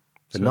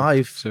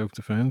 Knife.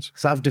 Self-defense.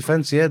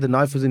 Self-defense, yeah. The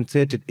knife was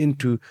inserted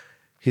into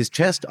his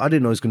chest. I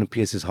didn't know it was going to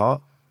pierce his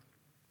heart.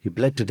 He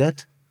bled to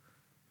death.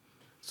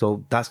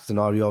 So that's the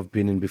scenario I've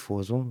been in before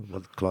as well,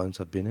 what the clients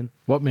have been in.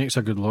 What makes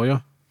a good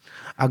lawyer?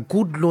 A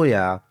good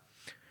lawyer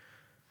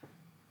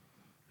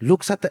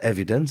looks at the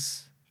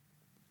evidence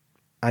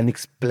and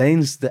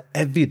explains the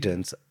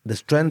evidence, the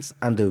strengths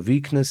and the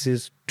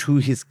weaknesses to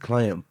his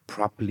client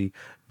properly,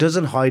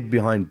 doesn't hide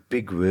behind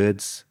big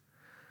words,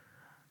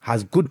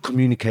 has good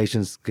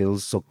communication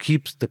skills, so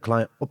keeps the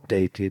client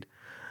updated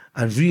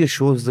and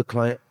reassures the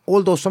client.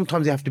 Although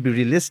sometimes you have to be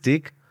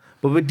realistic,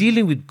 but we're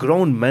dealing with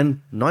grown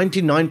men.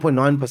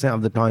 99.9%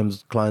 of the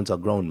times clients are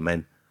grown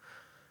men.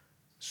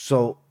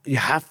 So you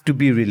have to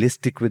be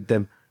realistic with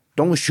them.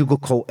 Don't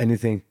sugarcoat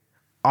anything.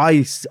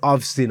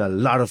 I've seen a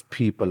lot of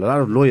people, a lot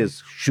of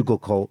lawyers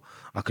sugarcoat.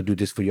 I could do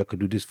this for you, I could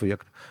do this for you.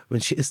 When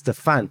shit is the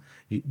fan,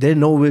 they're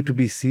nowhere to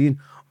be seen.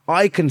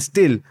 I can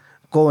still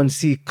go and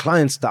see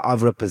clients that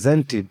I've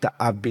represented that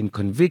have been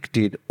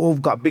convicted or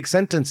have got big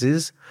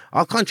sentences.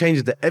 I can't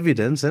change the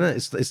evidence, and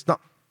it's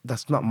not.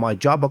 That's not my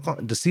job. I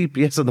can't. The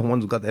CPS are the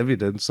ones who got the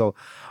evidence. So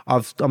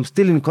I'm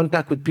still in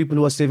contact with people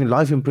who are serving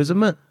life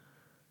imprisonment.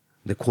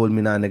 They call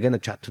me now and again. I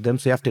chat to them.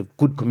 So you have to have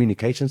good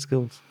communication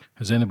skills.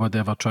 Has anybody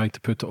ever tried to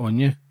put it on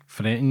you,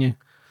 threaten you?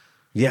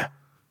 Yeah.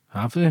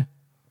 Have they?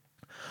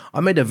 I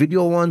made a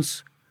video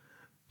once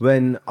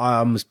when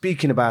I'm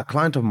speaking about a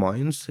client of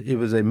mine. It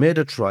was a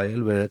murder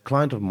trial where a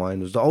client of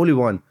mine was the only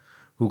one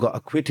who got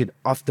acquitted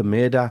of the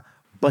murder,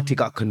 but he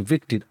got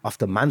convicted of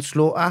the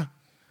manslaughter.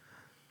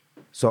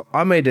 So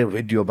I made a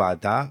video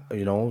about that,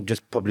 you know,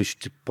 just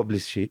published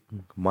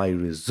my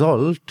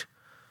result.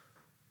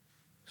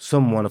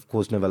 Someone, of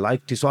course, never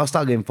liked it. So I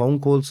started getting phone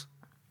calls,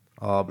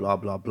 blah,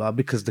 blah, blah,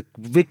 because the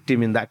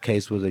victim in that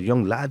case was a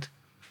young lad.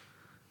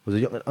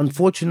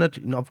 Unfortunate,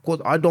 you know, of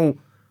course, I don't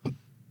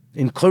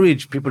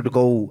encourage people to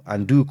go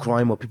and do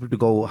crime or people to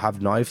go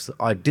have knives.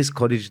 I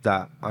discourage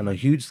that on a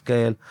huge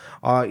scale.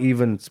 I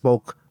even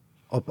spoke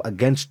up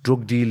against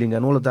drug dealing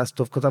and all of that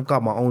stuff because I've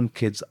got my own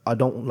kids. I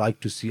don't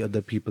like to see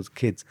other people's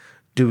kids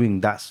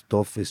doing that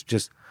stuff.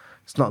 It's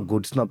not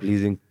good. It's not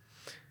pleasing.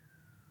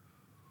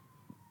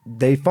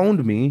 They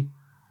phoned me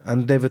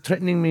And they were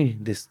threatening me,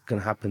 this can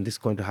happen, this is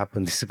going to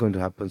happen, this is going to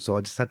happen. So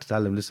I just had to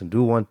tell them, listen,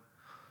 do one.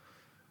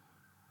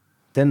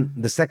 Then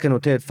the second or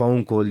third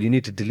phone call, you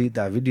need to delete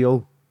that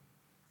video.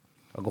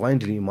 I go, I ain't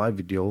deleting my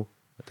video.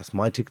 That's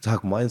my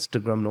TikTok, my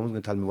Instagram. No one's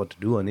going to tell me what to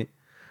do on it.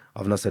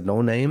 I've not said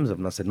no names. I've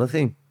not said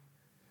nothing.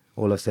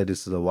 All I've said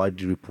is a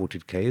widely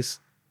reported case.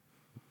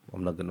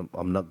 I'm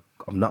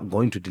not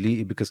going to delete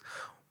it because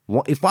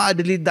if I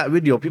delete that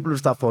video, people will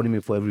start phoning me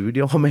for every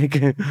video I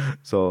make.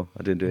 So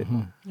I didn't do it.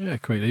 Yeah,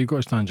 quite right. You've got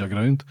to stand your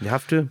ground. You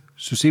have to.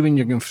 So see, when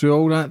you're going through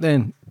all that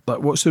then, like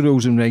what's the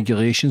rules and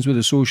regulations with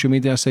the social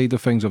media side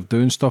of things of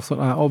doing stuff like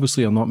that?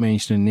 Obviously, I'm not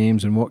mentioning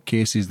names and what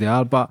cases they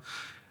are, but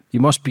you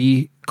must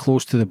be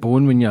close to the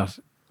bone when you're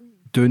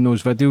doing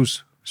those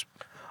videos.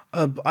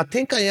 I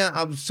think I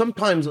am.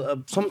 Sometimes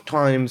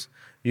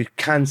you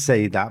can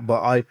say that,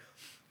 but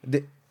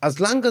as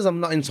long as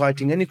I'm not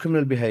inciting any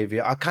criminal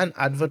behaviour, I can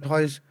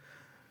advertise.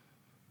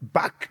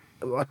 Back,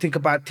 I think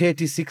about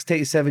 36,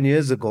 37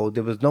 years ago,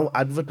 there was no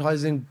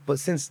advertising, but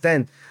since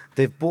then,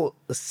 they've bought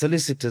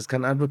solicitors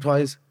can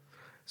advertise.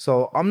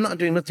 So I'm not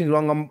doing nothing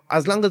wrong.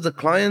 As long as the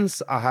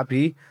clients are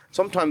happy.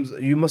 Sometimes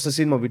you must have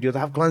seen my videos. I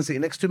have clients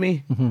sitting next to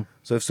me.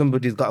 So if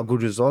somebody's got a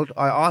good result,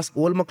 I ask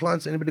all my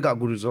clients, anybody got a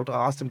good result,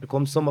 I ask them to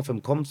come. Some of them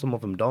come, some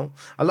of them don't.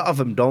 A lot of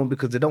them don't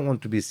because they don't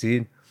want to be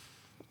seen.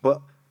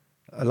 But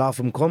a lot of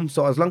them come.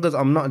 So as long as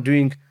I'm not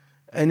doing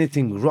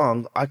anything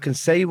wrong, I can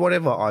say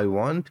whatever I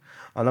want,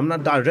 and I'm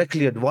not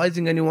directly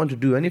advising anyone to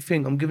do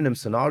anything. I'm giving them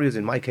scenarios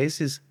in my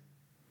cases.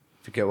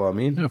 If you get what I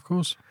mean? Yeah, of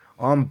course.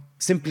 I'm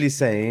simply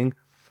saying,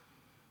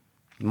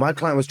 my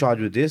client was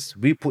charged with this.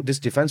 We put this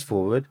defense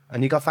forward,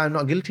 and he got found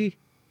not guilty.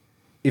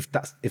 If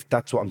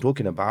that's what I'm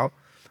talking about.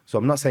 So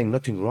I'm not saying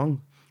nothing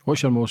wrong.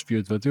 What's your most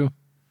viewed video?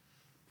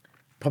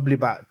 Probably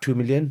about 2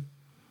 million.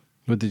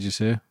 What did you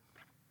say?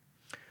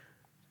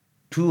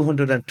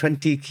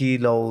 220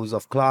 kilos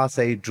of Class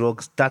A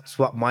drugs. That's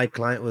what my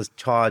client was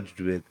charged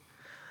with.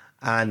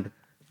 And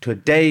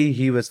today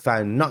he was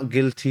found not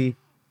guilty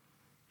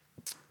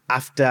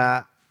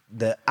after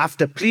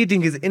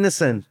pleading his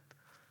innocence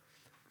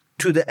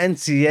to the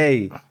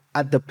NCA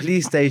at the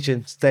police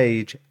station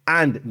stage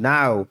and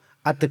now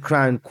at the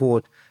Crown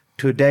Court.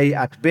 Today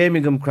at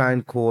Birmingham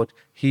Crown Court,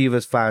 he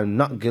was found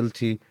not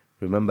guilty.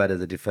 Remember, there's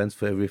a defence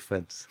for every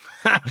offence.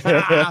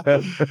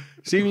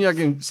 See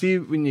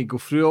when you go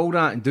through all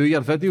that and do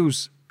your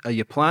videos, are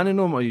you planning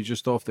them or are you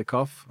just off the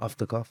cuff? Off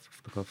the cuff.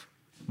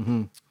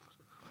 Mm-hmm.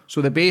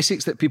 So the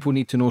basics that people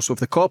need to know. So if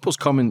the coppers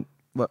come in,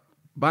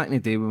 back in the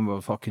day when we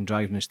were fucking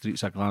driving the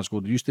streets of Glasgow,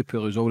 they used to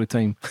pull us all the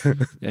time.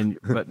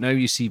 But now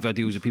you see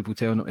videos of people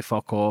telling them to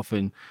fuck off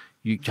and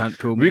you can't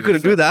pull me. We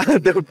couldn't do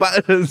that. They were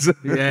batters.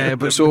 Yeah,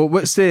 but so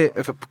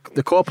if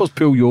the coppers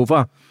pull you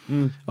over,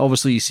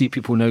 obviously you see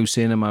people now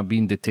saying, am I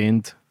being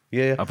detained?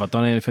 Yeah. Have I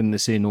done anything? They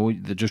say no,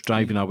 they're just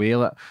driving away.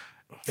 Like,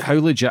 how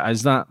legit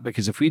is that?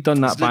 Because if we'd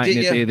done that back in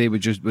the day, they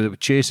would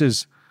chase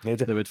us. Yeah.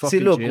 They would fucking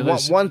jail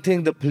us. One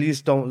thing the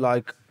police don't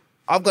like,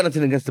 I've got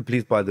nothing against the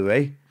police, by the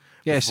way.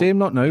 Yeah, same,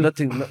 not now.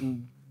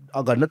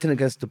 I've got nothing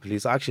against the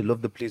police. I actually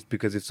love the police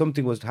because if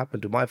something was to happen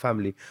to my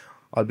family,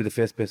 I'll be the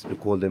first person to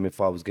call them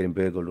if I was getting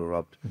burgled or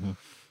robbed.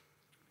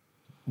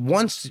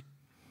 Once,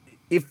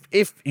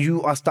 if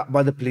you are stopped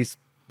by the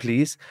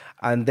police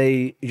and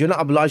you're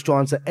not obliged to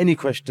answer any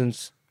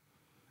questions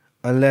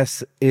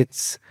unless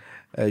it's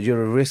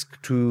you're a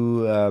risk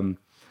to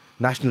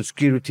national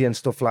security and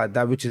stuff like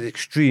that, which is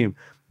extreme.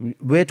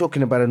 We're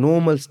talking about a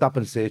normal stop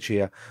and search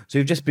here. So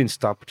you've just been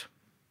stopped.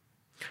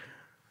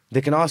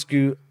 They can ask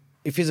you,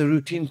 if it's a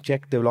routine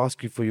check, they will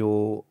ask you for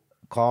your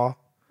car,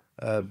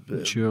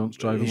 insurance,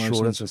 driving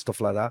license and stuff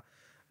like that.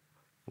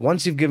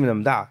 Once you've given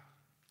them that,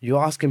 you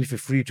ask them if you're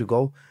free to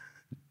go.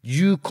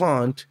 You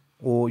can't,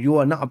 or you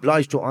are not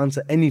obliged to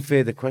answer any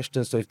further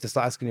questions. So if they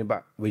start asking you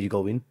about where you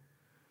going,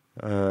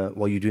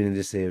 what you're doing in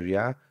this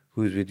area,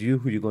 who's with you,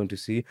 who you're going to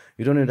see,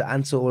 you don't need to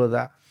answer all of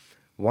that.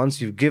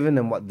 Once you've given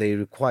them what they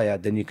require,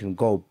 then you can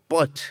go.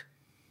 But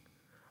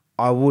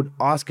I would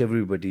ask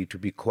everybody to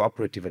be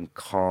cooperative and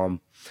calm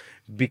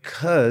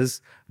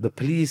because the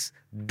police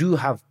do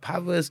have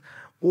powers.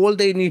 All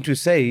they need to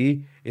say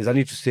is, I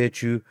need to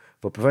search you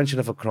for prevention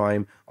of a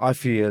crime. I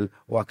feel,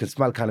 or I can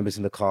smell cannabis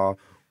in the car,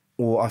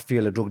 or I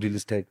feel a drug deal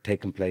is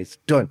taking place.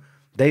 Done.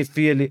 They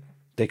feel it,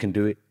 they can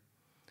do it.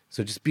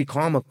 So just be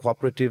calm and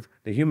cooperative.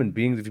 They're human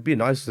beings. If you be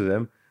nice to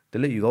them,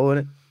 they'll let you go on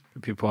it.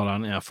 People are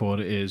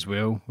anti-authority as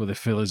well, where they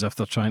feel as if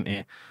they're trying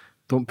to,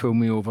 don't pull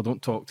me over,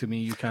 don't talk to me,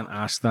 you can't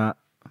ask that.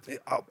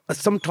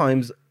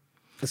 Sometimes,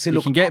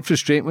 you can get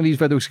frustrated with these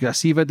videos because I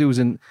see videos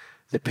and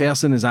the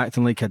person is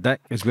acting like a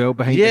dick as well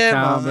behind the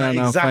camera. And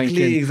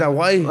exactly.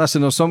 Why?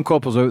 Listen, there's some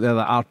coppers out there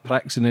that are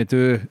pricks and they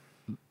do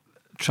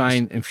try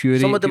and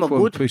infuriate some of them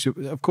people. Are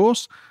good. Of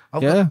course.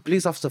 I've got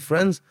police officer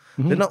friends.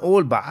 They're not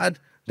all bad.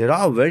 There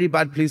are very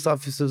bad police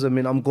officers. I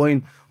mean, I'm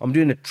doing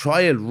a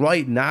trial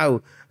right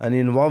now and it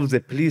involves a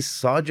police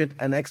sergeant,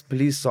 an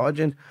ex-police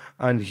sergeant,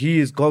 and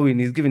he's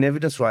giving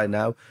evidence right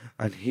now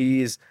and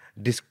he is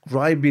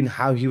describing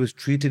how he was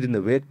treated in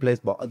the workplace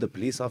by other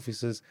police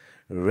officers,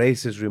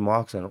 racist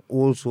remarks and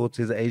all sorts.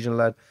 He's an Asian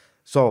lad.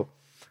 So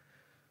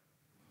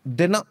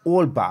they're not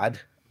all bad.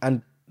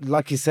 And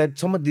like you said,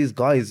 some of these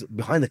guys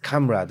behind the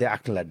camera, they're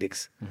acting like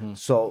dicks.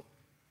 So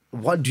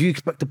what do you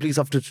expect the police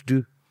officer to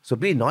do? So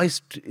be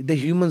nice. They're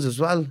humans as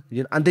well.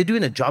 You know, and they're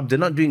doing a job. They're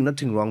not doing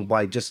nothing wrong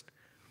by just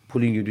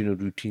pulling you doing a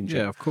routine job.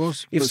 Yeah, of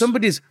course. If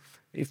somebody's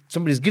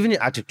giving you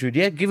attitude,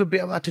 give a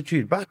bit of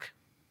attitude back.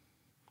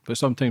 But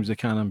sometimes they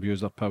can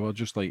abuse their power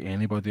just like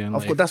anybody in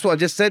Of life. course, that's what I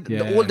just said.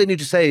 Yeah. All they need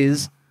to say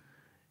is,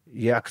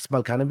 yeah, I can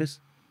smell cannabis.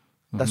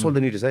 That's all they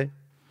need to say.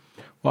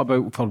 What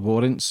about for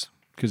warrants?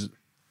 Because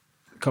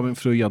coming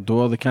through your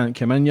door, they can't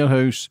come in your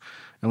house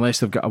unless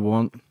they've got a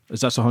warrant.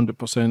 Is this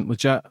 100%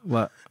 legit?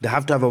 Like, They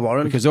have to have a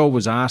warrant. because they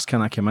always ask,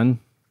 can I come in?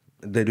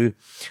 They do.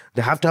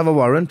 They have to have a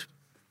warrant,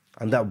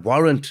 and that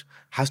warrant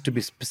has to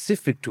be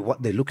specific to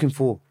what they're looking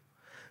for.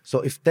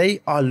 So if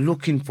they are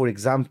looking, for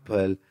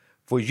example,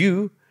 for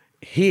you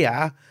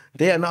here,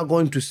 they are not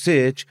going to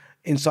search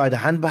inside a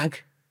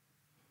handbag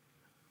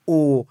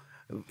or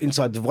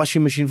inside the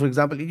washing machine, for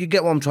example. You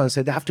get what I'm trying to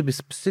say? They have to be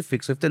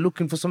specific. So if they're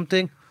looking for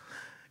something,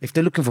 if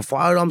they're looking for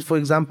firearms, for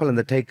example, and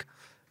they take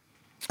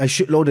a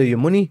shitload of your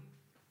money,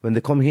 when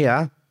they come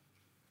here,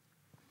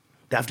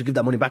 they have to give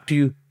that money back to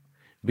you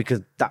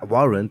because that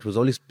warrant was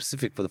only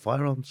specific for the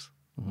firearms.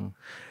 You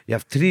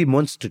have 3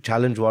 months to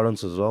challenge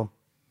warrants as well.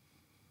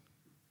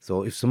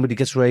 So if somebody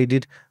gets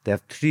raided, they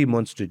have 3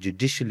 months to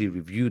judicially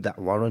review that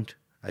warrant.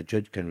 A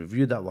judge can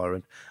review that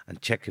warrant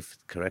and check if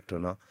it's correct or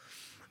not.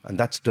 And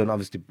that's done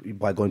obviously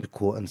by going to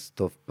court and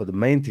stuff. But the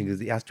main thing is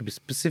it has to be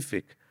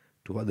specific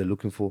to what they're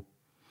looking for.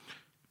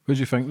 What do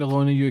you think the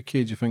law in the UK? Do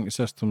you think the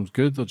system's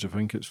good or do you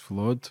think it's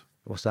flawed?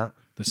 What's that?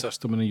 The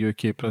system in the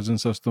UK prison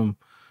system.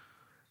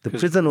 The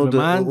prison or the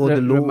law?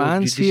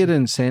 Remands here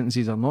and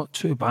sentences are not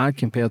too bad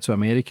compared to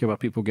America where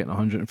people getting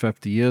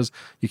 150 years.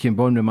 You can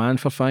go on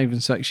remand for 5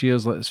 and 6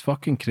 years. Like, it's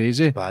fucking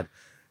crazy. Bad.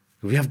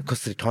 We have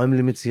custody time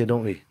limits here,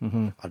 don't we?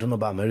 I don't know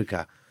about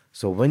America.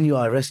 So when you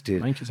are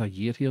arrested, I think it's a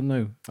year here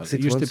now. 6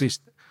 It used months?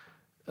 to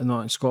be... No,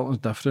 in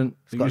Scotland's different.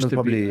 Scotland's it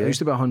probably, it used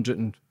to be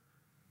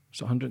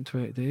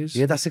 120 days.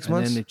 Yeah, that's 6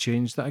 months. And then they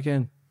changed that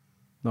again.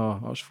 No,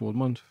 that was 4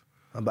 months.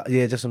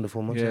 just under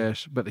 4 months.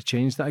 Yes, but they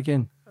changed that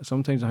again.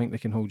 Sometimes I think they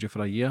can hold you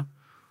for a year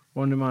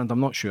on remand. I'm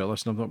not sure.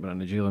 Listen, I've not been in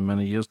the jail in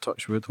many years,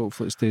 touch wood.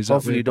 Hopefully it stays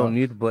Hopefully that way. you don't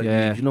need, but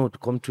yeah. you know what to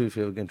come to if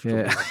you're against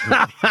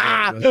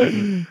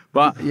trouble.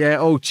 But yeah,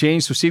 all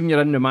changed. So see when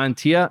you're in remand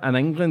here in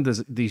England,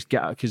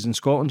 because in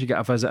Scotland you get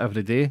a visit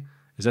every day.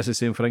 Is this the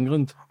same for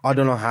England? I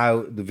don't know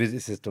how the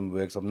visit system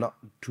works. I'm not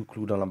too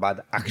clued on about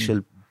the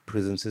actual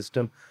prison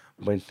system.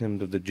 But in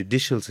terms of the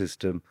judicial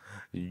system,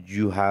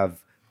 you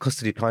have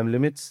custody time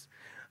limits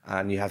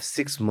and you have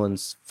 6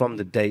 months from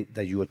the date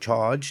that you are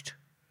charged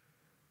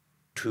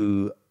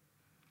to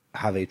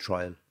have a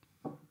trial.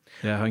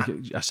 Yeah, I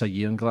think it's a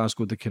year in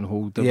Glasgow. They can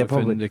hold Yeah, everything.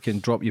 probably. They can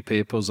drop your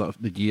papers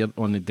the year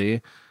on the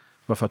day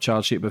with a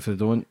charge sheet, but if they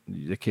don't,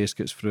 the case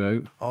gets through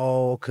out.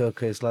 Oh,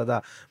 okay, it's like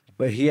that.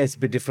 But here it's a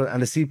bit different,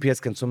 and the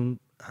CPS can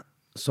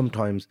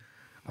sometimes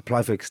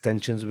apply for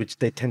extensions, which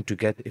they tend to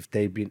get if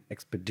they've been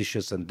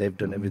expeditious and they've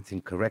done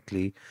everything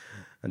correctly,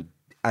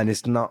 and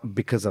it's not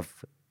because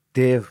of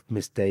their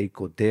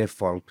mistake or their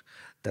fault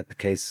that the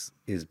case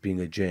is being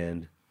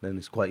adjourned. Then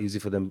it's quite easy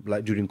for them.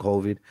 Like during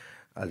COVID,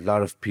 a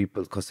lot of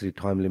people's custody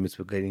time limits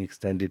were getting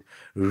extended.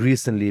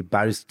 Recently,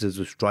 barristers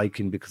were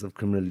striking because of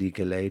criminal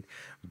legal aid.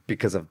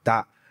 Because of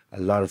that, a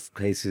lot of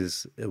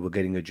cases were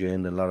getting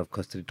adjourned. A lot of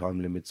custody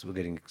time limits were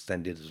getting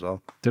extended as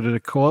well. Did they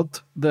record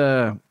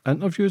the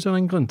interviews in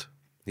England?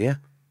 Yeah.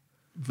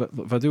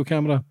 Video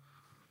camera?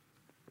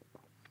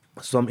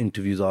 Some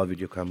interviews are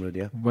video camera,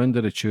 yeah. When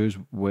did they choose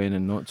when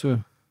and not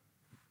to?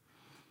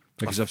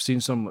 Because I've seen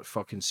some like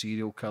fucking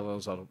serial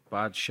killers or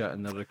bad shit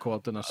and they're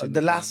recording.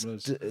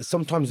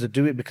 Sometimes they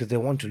do it because they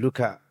want to look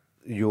at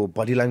your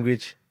body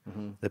language.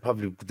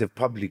 They've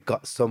probably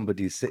got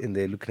somebody sitting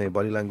there looking at your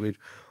body language.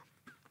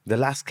 The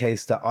last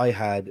case that I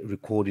had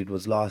recorded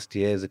was last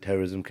year as a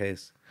terrorism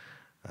case,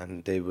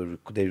 and they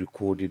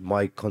recorded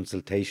my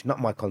consultation, not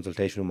my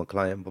consultation with my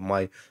client, but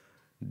my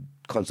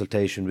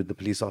consultation with the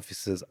police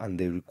officers, and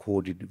they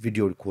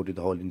video recorded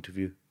the whole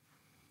interview.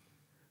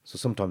 So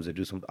sometimes they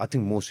do some. I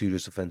think more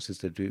serious offences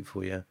they do it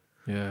for, yeah.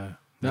 Yeah,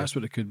 that's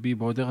what it could be,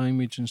 body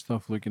language and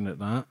stuff, looking at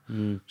that.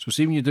 So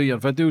see when you do your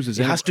videos,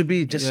 It has to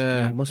be,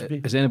 it must be.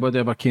 Has anybody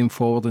ever came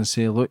forward and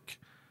say, look,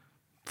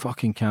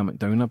 fucking calm it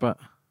down a bit?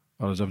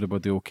 Or is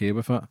everybody okay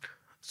with it?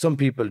 Some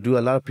people do. A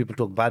lot of people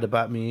talk bad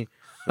about me.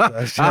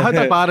 I had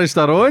a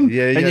barrister on, and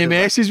he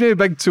messaged me,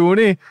 Big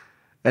Tony,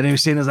 and he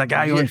was saying there's a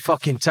guy on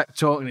fucking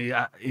TikTok,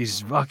 and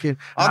he's fucking.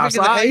 I was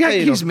like,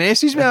 he's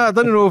messaged me. I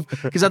don't know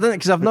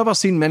because I've never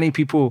seen many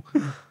people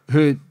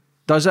who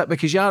does it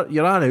because you're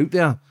out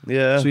there.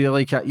 Yeah. So you're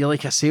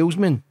like a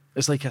salesman.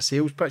 It's like a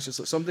sales pitch. It's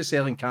like somebody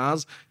selling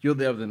cars. You're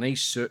there with the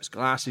nice suits,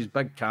 glasses,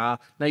 big car,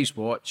 nice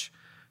watch.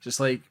 It's just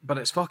like, but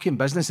it's fucking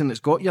business and it's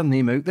got your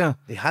name out there.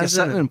 It has.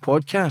 You're sitting in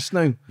podcasts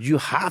now. You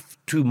have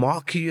to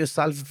market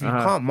yourself. If you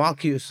can't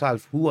market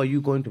yourself, who are you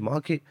going to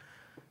market?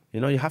 You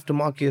know, you have to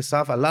market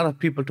yourself. A lot of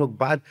people talk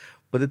bad,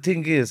 But the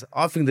thing is,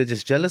 I think they're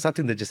just jealous. I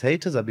think they're just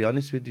haters. I'll be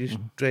honest with you,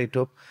 straight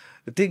up.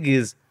 The thing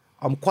is,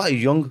 I'm quite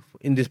young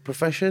in this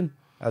profession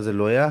as a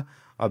lawyer.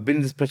 I've been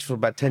in this profession for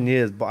about 10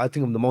 years, but I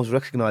think I'm the most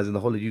recognised in the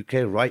whole of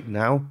UK right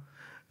now,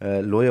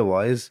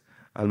 lawyer-wise.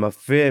 And my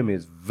firm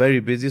is very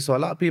busy, so a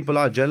lot of people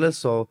are jealous,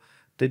 so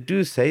they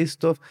do say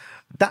stuff.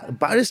 That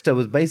barrister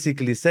was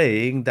basically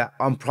saying that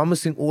I'm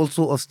promising all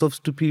sort of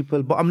stuff to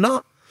people, but I'm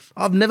not.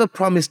 I've never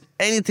promised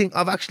anything.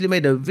 I've actually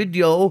made a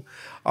video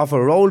of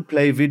a role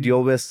play video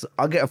where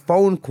I get a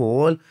phone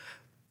call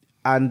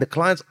and the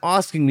client's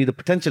asking me, the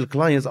potential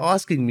client's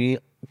asking me,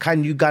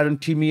 can you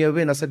guarantee me a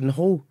win? I said,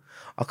 no,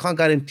 I can't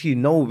guarantee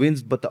no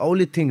wins, but the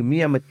only thing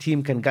me and my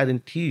team can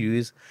guarantee you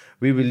is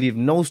we will leave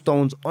no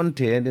stones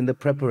unturned in the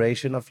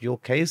preparation of your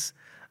case.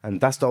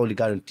 And that's the only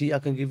guarantee I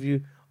can give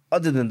you.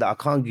 Other than that, I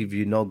can't give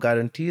you no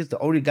guarantees. The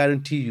only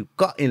guarantee you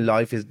got in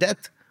life is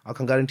death. I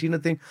can't guarantee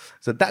nothing.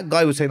 So that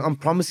guy was saying, I'm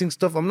promising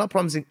stuff. I'm not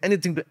promising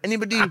anything to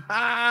anybody.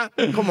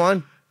 Come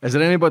on. Is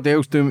there anybody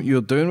else doing what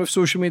you're doing with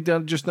social media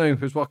just now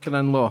who's working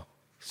in law?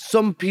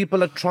 Some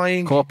people are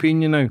trying.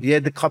 Copying you now? Yeah,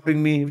 they're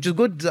copying me, which is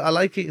good. I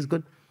like it. It's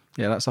good.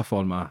 Yeah, that's a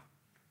format.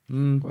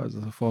 What is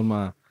it? A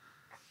format?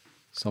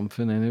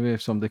 Something anyway,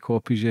 if somebody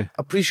copies you.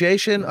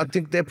 Appreciation. I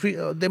think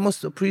they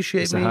must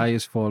appreciate It's me. the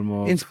highest form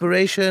of...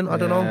 Inspiration. I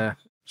don't know.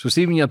 So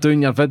see when you're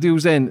doing your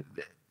videos then,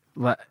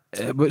 like,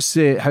 what's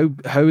how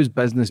has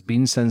business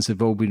been since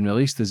they've all been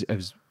released? Has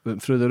it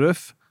went through the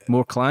roof?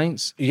 More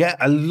clients? Yeah,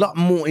 a lot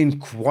more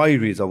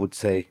inquiries, I would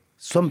say.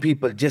 Some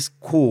people just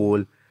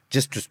call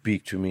just to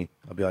speak to me.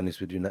 I'll be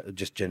honest with you, not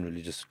just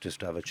generally just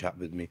to have a chat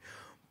with me.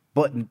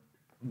 But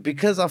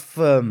because of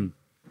the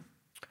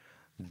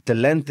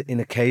length in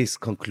a case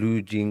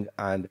concluding,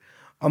 and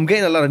I'm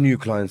getting a lot of new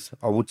clients.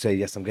 I would say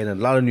yes, I'm getting a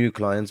lot of new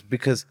clients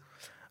because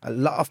a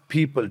lot of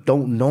people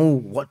don't know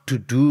what to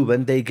do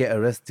when they get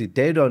arrested.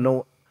 They don't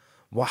know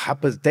what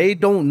happens. They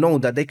don't know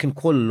that they can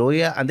call a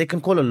lawyer, and they can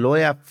call a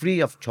lawyer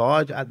free of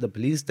charge at the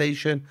police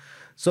station.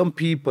 Some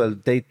people,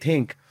 they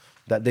think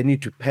that they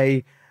need to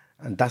pay,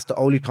 and that's the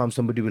only time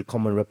somebody will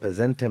come and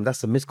represent them.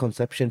 That's a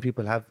misconception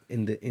people have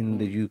in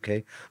the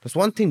UK. That's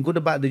one thing good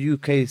about the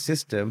UK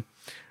system,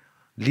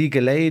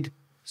 legal aid.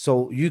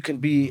 So you can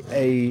be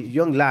a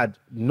young lad,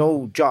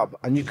 no job,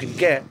 and you can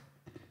get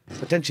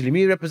potentially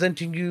me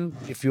representing you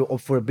if you're up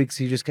for a big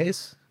serious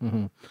case.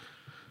 Mm-hmm.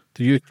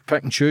 Do you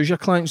pick and choose your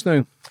clients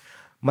now?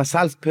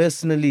 Myself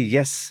personally,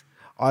 yes.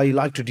 I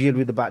like to deal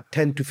with about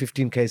 10 to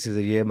 15 cases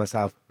a year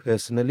myself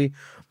personally.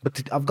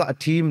 But I've got a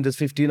team, there's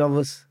 15 of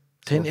us.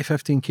 10 to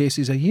 15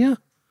 cases a year?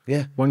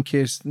 Yeah. One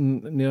case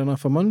near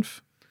enough a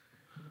month?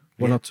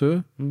 One or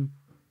two?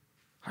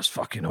 That's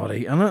fucking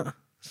alright, isn't it?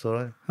 It's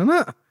alright. Isn't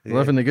it? Yeah.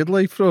 Living the good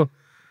life, bro.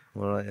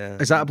 Alright, yeah.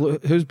 Is that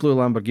whose blue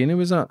Lamborghini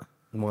was that?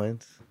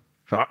 Mine.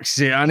 Fuck's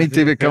sake, I need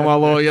to become a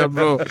lawyer,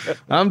 bro.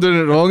 I'm doing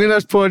it wrong in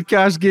this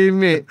podcast game,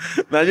 mate.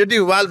 Man, you're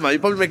doing well, man.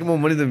 You're probably making more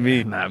money than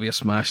me. Nah, we're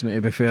smashing it,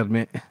 to be fair,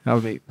 mate.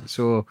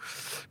 So,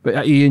 but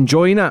are you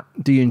enjoying it?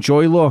 Do you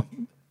enjoy law?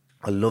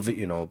 I love it,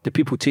 you know. Do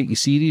people take you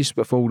serious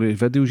with all the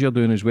videos you're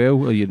doing as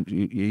well? Are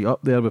you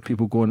up there with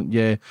people going,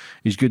 yeah,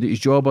 he's good at his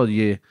job, or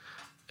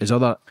is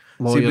other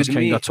lawyers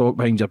kind of talk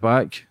behind your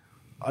back?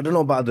 I don't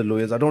know about the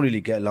lawyers. I don't really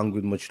get along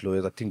with much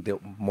lawyers. I think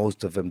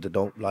most of them, they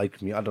don't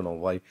like me. I don't know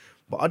why.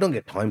 But I don't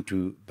get time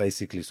to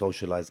basically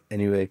socialise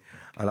anyway.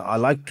 And I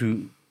like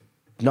to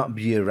not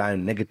be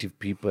around negative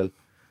people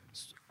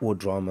or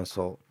drama.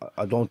 So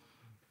I don't.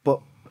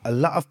 But a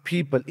lot of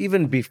people,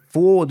 even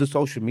before the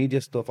social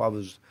media stuff, I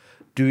was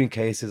doing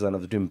cases and I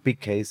was doing big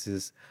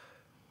cases.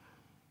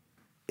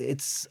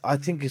 I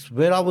think it's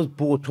where I was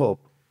brought up.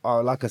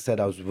 Like I said,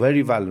 I was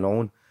very well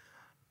known.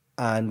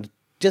 And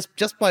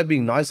just by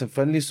being nice and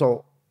friendly.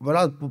 So when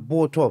I was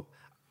brought up,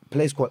 a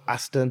place called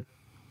Aston,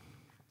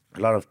 a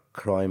lot of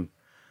crime,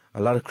 a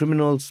lot of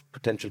criminals,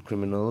 potential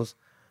criminals.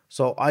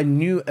 So I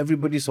knew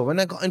everybody. So when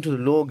I got into the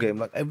law game,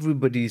 like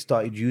everybody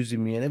started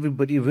using me, and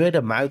everybody, word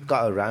of mouth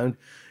got around.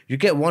 You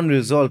get one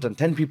result and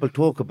 10 people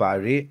talk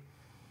about it.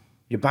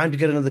 You're bound to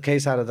get another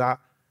case out of that.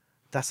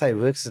 That's how it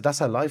works. That's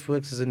how life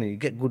works, isn't it? You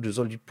get good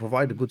results. You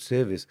provide a good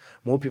service.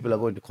 More people are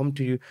going to come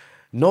to you.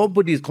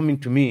 Nobody is coming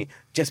to me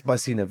just by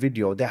seeing a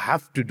video. They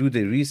have to do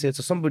their research.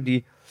 So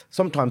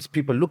sometimes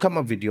people look at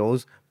my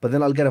videos, but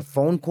then I'll get a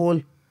phone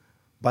call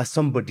by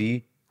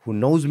somebody who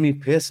knows me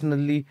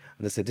personally,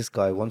 and they say, this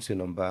guy wants your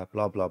number,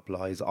 blah, blah,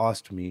 blah. He's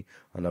asked me,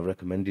 and I've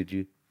recommended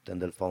you. Then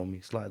they'll phone me.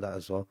 It's like that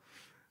as well.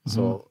 Mm-hmm.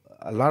 So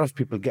a lot of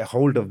people get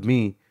hold of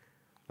me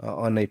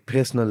on a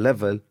personal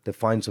level. They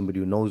find somebody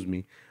who knows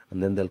me,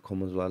 and then they'll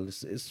come as well.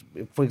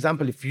 For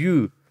example, if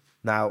you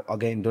now are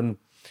getting done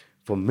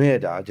for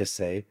murder, just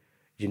say,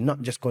 you're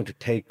not just going to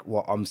take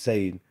what I'm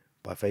saying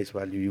by face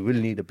value. You will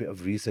need a bit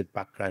of research,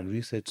 background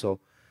research. So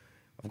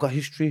I've got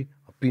history.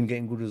 I've been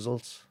getting good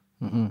results.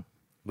 Mm-hmm.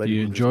 Do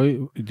you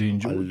enjoy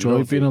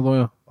being a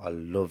lawyer? I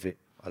love it.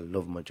 I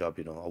love my job,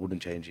 you know. I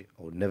wouldn't change it.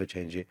 I would never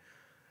change it.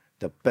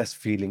 The best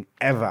feeling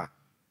ever,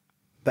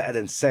 better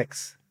than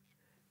sex,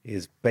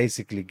 is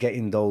basically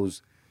getting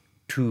those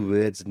 2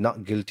 words,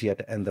 not guilty, at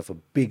the end of a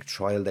big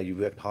trial that you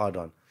worked hard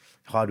on.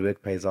 Hard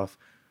work pays off.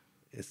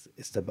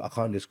 I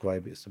can't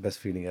describe it. It's the best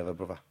feeling ever,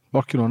 brother.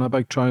 Working on a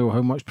big trial,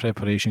 how much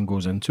preparation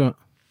goes into it?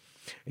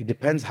 It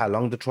depends how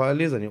long the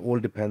trial is, and it all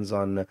depends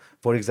on,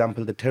 for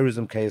example, the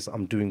terrorism case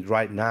I'm doing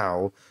right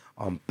now.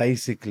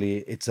 Basically,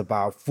 it's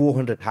about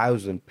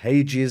 400,000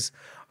 pages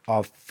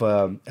of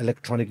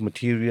electronic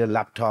material,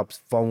 laptops,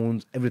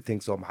 phones,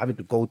 everything. So I'm having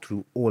to go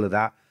through all of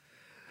that.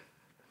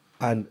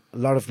 And a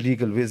lot of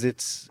legal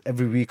visits.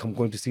 Every week I'm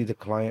going to see the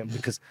client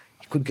because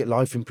he could get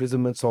life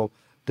imprisonment. So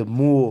the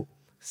more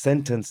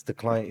sentence the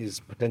client is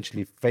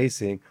potentially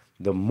facing,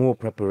 the more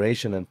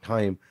preparation and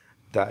time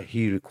that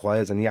he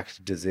requires, and he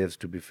actually deserves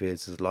to be fair.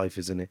 It's his life,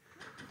 isn't it?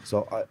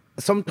 So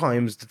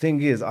sometimes the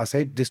thing is, I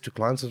say this to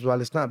clients as well,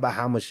 it's not about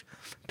how much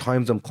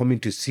times I'm coming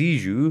to see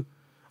you.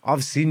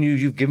 I've seen you,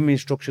 you've given me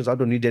instructions, I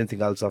don't need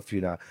anything else off you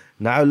now.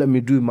 Now let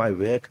me do my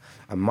work,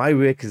 and my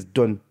work is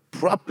done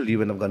properly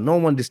when I've got no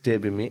one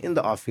disturbing me in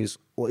the office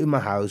or in my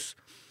house.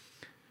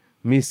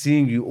 Me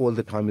seeing you all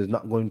the time is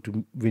not going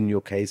to win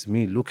your case.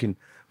 Me looking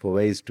for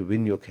ways to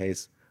win your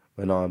case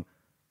when I'm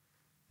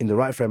in the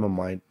right frame of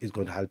mind is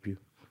going to help you.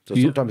 So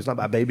sometimes it's not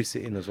about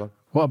babysitting as well.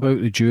 What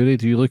about the jury?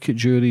 Do you look at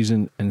juries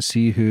and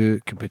see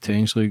who could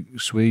potentially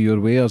sway your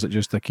way, or is it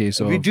just a case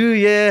of... We do,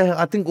 yeah.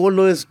 I think all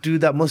lawyers do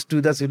that, must do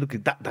that. So look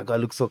at that guy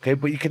looks okay.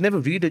 But you can never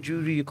read a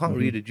jury. You can't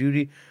read a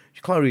jury.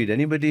 You can't read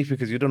anybody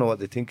because you don't know what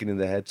they're thinking in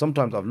their head.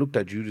 Sometimes I've looked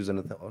at juries and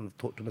I've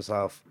thought to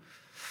myself,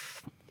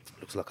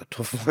 looks like a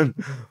tough one.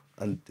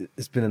 And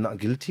it's been a not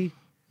guilty.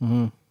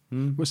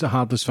 What's the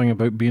hardest thing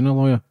about being a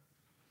lawyer?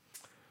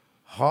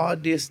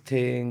 Hardest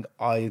thing,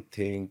 I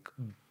think,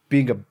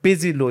 being a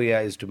busy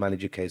lawyer is to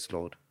manage your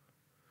caseload.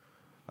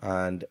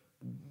 And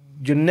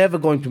you're never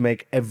going to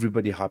make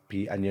everybody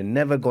happy, and you're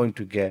never going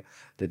to get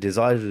the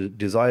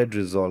desired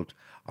result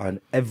on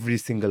every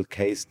single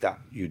case that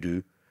you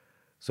do.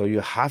 So you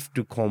have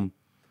to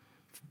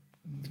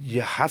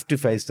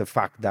face the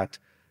fact that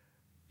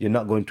you're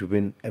not going to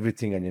win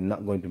everything and you're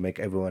not going to make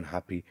everyone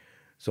happy.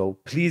 So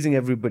pleasing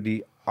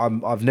everybody,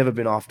 I've never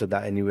been after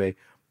that anyway.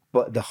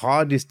 But the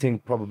hardest thing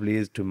probably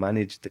is to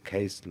manage the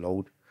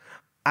caseload.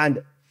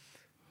 And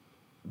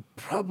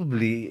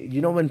probably,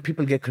 when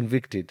people get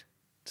convicted,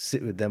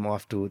 sit with them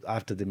after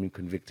they've been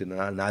convicted,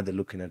 and now they're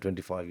looking at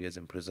 25 years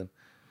in prison.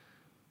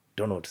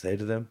 Don't know what to say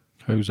to them.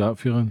 How's that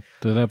feeling?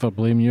 Do they ever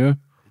blame you?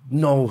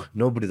 No,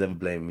 nobody's ever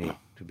blamed me,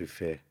 to be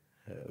fair,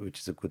 which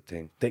is a good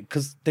thing.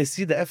 Because they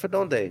see the effort,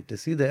 don't they? They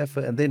see the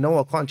effort, and they know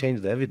I can't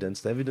change the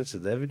evidence. The evidence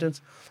is the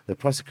evidence. The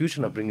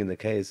prosecution are bringing the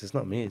case. It's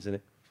not me, isn't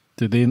it?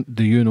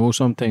 Do you know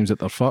sometimes that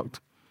they're fucked?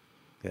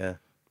 Yeah.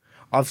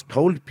 I've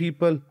told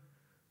people,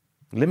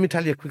 let me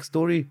tell you a quick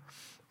story.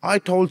 I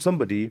told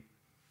somebody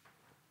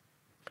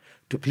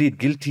to plead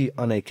guilty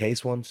on a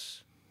case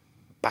once,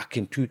 back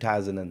in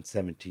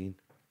 2017.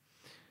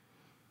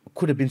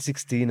 Could have been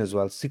 16 as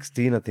well.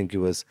 16, I think it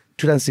was.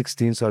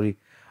 2016, sorry.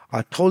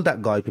 I told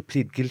that guy to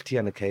plead guilty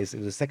on a case. It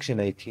was a Section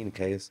 18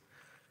 case.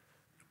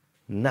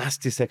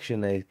 Nasty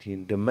Section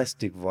 18,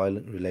 domestic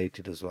violence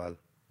related as well.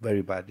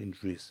 Very bad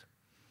injuries.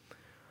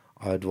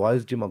 I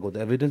advised him, the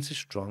evidence is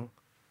strong.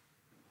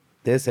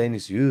 They're saying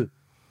it's you.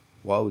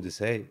 Why would they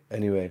say?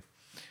 Anyway,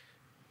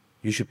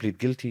 you should plead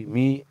guilty.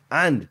 Me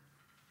and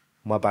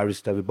my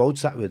barrister, we both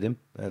sat with him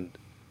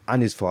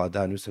and his father,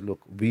 and we said,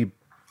 look, we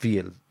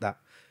feel that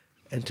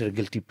enter a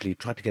guilty plea,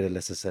 try to get a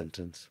lesser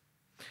sentence.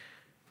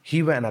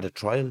 He went and had a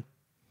trial.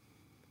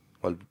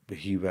 Well,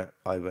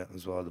 I went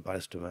as well, the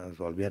barrister went as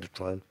well. We had a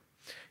trial.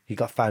 He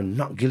got found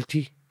not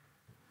guilty.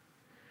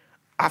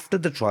 After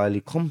the trial,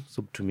 he comes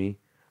up to me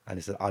and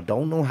he said, I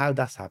don't know how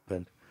that's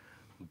happened,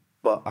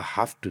 but I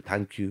have to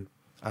thank you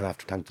and I have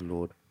to thank the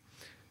Lord.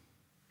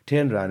 He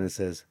turned around and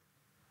says,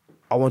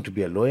 I want to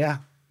be a lawyer.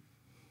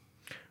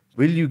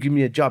 Will you give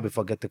me a job if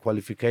I get the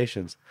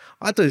qualifications?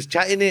 I thought he was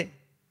chatting it.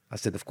 I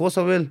said, of course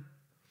I will.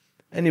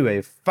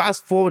 Anyway,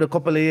 fast forward a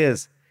couple of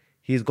years,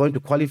 he's going to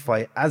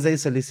qualify as a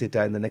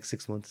solicitor in the next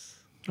 6 months.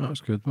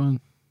 That's good, man.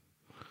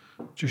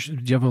 Do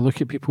you ever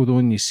look at people though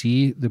and you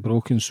see the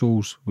broken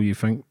souls where you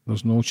think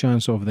there's no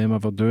chance of them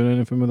ever doing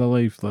anything with their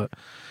life? That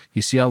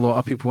you see a lot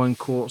of people in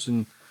courts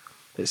and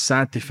it's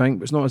sad to think,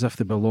 but it's not as if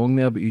they belong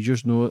there, but you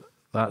just know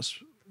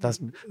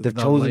they've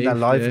chosen their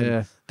life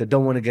and they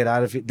don't want to get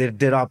out of it.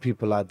 There are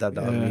people like that.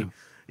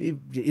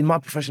 In my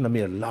profession, I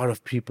meet a lot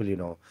of people,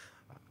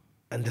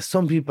 and there's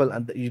some people,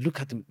 and you look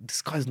at them,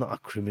 this guy's not a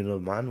criminal,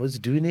 man. What's he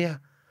doing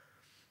here?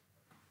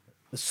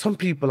 Some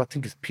people, I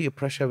think it's peer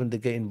pressure when they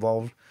get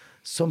involved.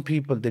 Some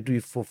people, they do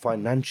it for a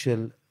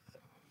financial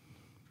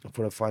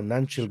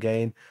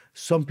gain.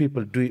 Some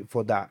people do it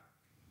for that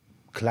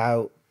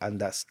clout and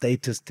that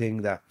status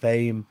thing, that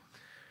fame.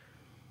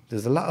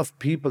 There's a lot of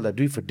people that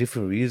do it for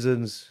different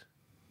reasons,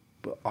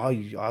 but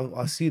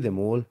I see them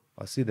all.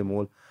 I've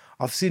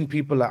seen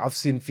people, I've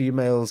seen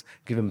females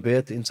giving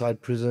birth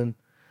inside prison.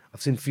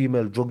 I've seen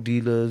female drug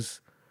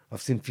dealers.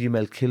 I've seen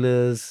female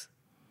killers.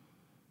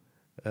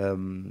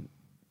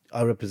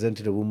 I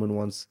represented a woman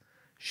once.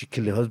 She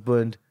killed her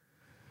husband.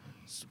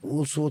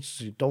 All sorts.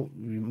 You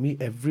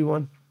meet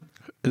everyone.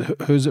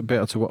 Who's it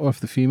better to work with,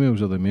 the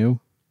females or the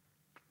male?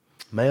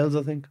 Males,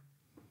 I think.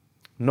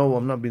 No,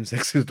 I'm not being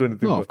sexist or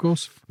anything. No, of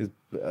course.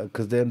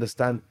 Because they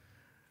understand.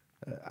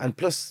 And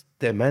plus,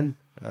 they're men.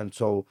 And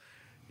so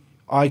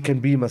I can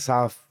be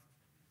myself,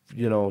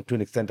 you know, to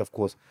an extent, of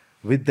course,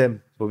 with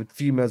them. But with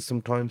females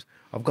sometimes.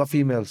 I've got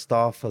female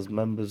staff as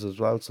members as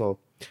well. So,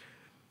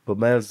 but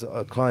males,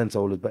 clients are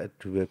always better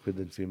to work with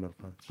than female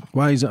clients.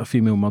 Why is it a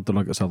female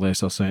murderer gets a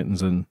lesser sentence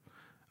than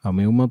a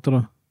male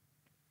murderer?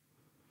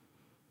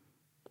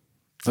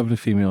 Every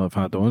female I've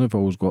had on have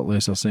always got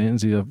lesser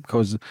sentences, either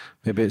because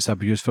maybe it's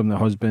abuse from the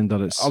husband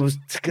or it's... So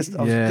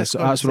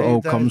that's where it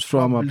all comes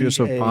from,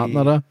 abusive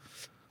partner.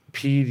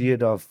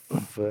 Period of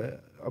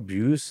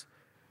abuse,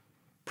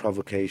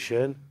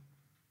 provocation,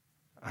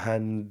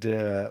 and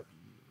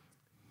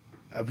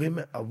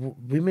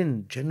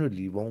women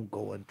generally won't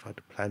go and try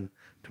to plan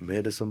to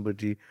murder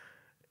somebody.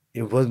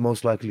 It was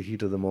most likely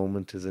heat of the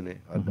moment, isn't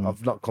it?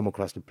 I've not come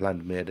across the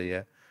planned murder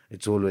yet.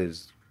 It's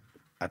always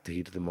at the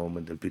heat of the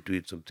moment. They'll be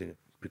doing something,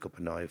 pick up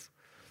a knife.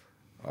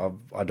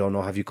 I don't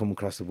know. Have you come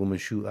across a woman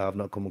shooter? I've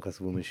not come across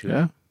a woman shooter.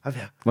 Yeah. Have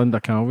you? Linda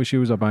Calvey, she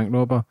was a bank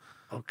robber.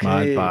 Okay.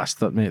 Mad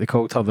bastard, mate. They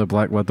called her the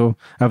Black Widow.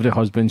 Every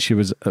husband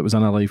that was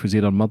in her life was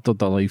either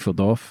murdered or life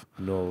off.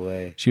 No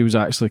way. She was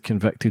actually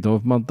convicted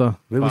of murder.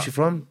 Where was she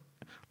from?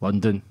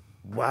 London.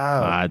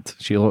 Wow. Mad.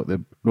 She wrote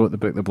the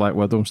book The Black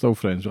Widow. I'm still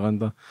friends with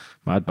Linda.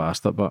 Mad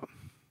bastard, but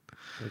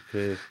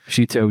Okay.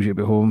 she tells you to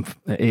be home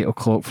at 8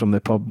 o'clock from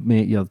the pub,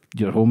 mate.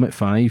 You're home at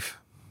 5.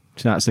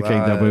 So that's the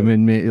kind of Wow.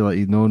 women, mate, like,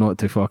 you know not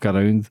to fuck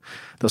around.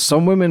 There's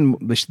some women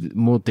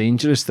more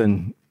dangerous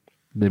than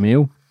the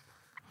male.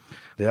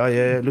 They are,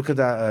 yeah. Look at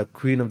that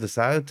Queen of the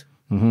South.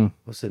 Mm-hmm.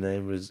 What's her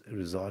name?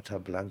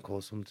 Risata Blanco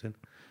or something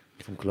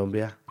from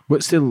Colombia.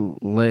 What's the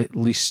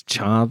least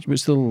charge?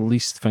 What's the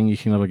least thing you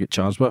can ever get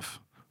charged with?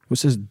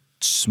 What's the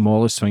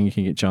smallest thing you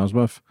can get charged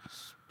with?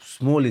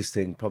 Smallest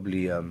thing,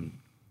 probably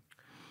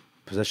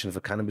possession of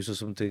a cannabis or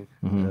something,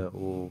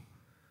 or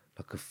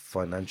like a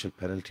financial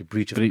penalty,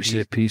 breach of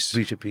peace.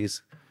 Breach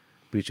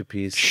of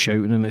peace.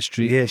 Shouting in the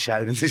street. Yeah,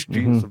 shouting in the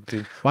street or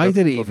something. Why That's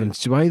did he nothing.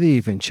 even? Why they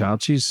even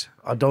charges?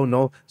 I don't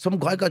know. Some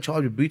guy got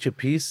charged with breach of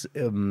peace.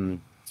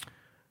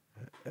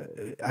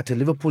 At a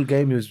Liverpool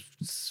game, he was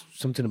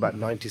something about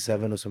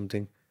 97 or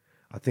something.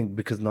 I think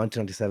because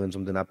 1997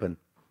 something happened.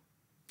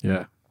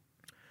 Yeah.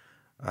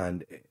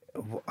 And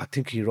I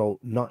think he wrote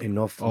not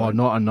enough. Oh,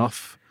 not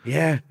enough.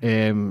 Yeah.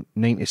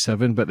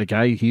 97, but the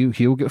guy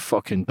he'll get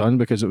fucking done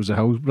because it was a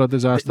Hillsborough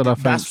disaster. I think.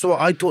 That's what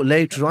I thought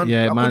later on.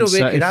 Yeah, I Man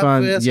couldn't work City it out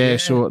fan. first, Yeah,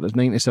 so there's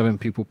 97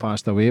 people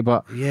passed away,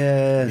 but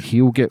yeah.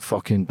 he'll get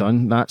fucking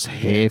done. That's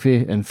heavy,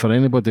 and for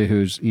anybody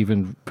who's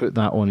even put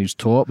that on his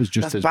top is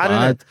just That's as bad,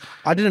 bad. innit?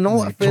 I didn't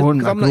know at first Grown,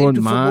 because a I'm not grown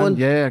into man, football.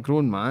 yeah, a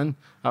grown man.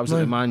 That was at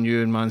the Man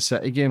U and Man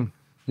City game.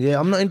 Yeah,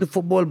 I'm not into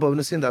football, but when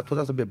I seen that, I thought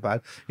that's a bit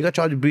bad. You got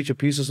charged with breach of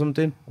peace or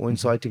something, or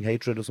inciting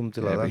hatred or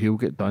something Yeah, like but that. he'll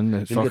get done. The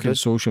He'll get fucking done.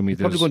 social He's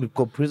media. probably going to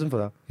go to prison for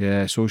that.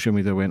 Yeah, social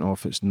media went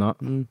off its nut.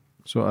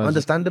 So it is.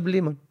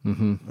 Understandably, man.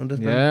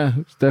 Understandably. Yeah,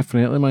 it's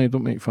definitely, man. You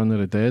don't make fun of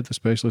the dead,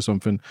 especially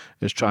something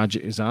as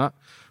tragic as that.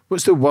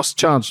 What's the worst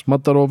charge?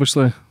 Murder,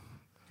 obviously.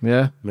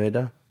 Yeah.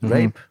 Murder,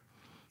 rape,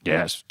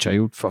 Yes,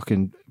 child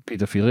fucking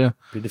paedophilia.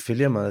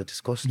 pedophilia, man.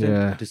 Disgusting.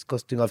 Yeah.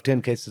 Disgusting. I've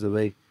taken cases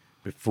away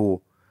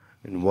before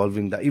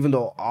involving that, even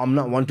though I'm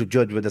not one to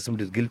judge whether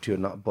somebody's guilty or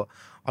not, but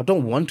I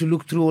don't want to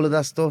look through all of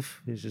that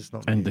stuff. It's just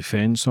not. And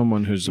defend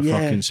someone who's a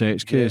fucking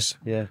sex case.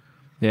 Yeah.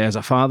 Yeah, as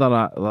a father,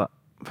 that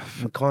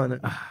I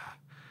can't.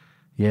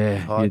 yeah,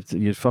 Hard.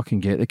 you'd fucking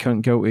get the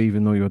cunt guilty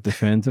even though you're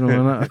defending him,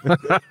 innit?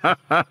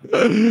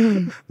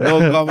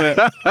 No comment.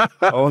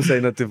 I won't say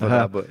nothing for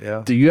that, but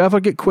yeah. Do you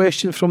ever get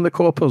questioned from the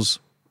coppers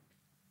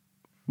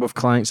with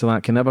clients and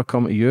that can never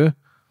come to you?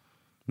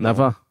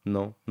 Never.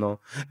 No.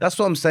 That's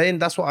what I'm saying.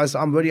 That's what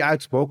I'm very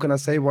outspoken. I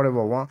say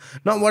whatever I want.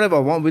 Not whatever I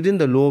want, within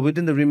the law,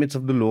 within the remits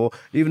of the law.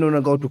 Even when I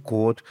go to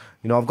court,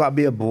 you know, I've got a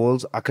bit of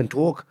balls. I can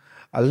talk.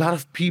 A lot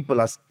of people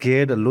are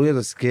scared, the lawyers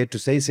are scared to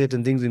say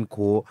certain things in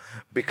court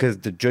because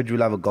the judge will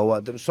have a go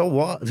at them. So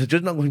what? The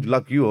judge is not going to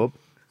lock you up.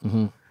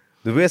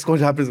 The worst going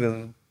to happen is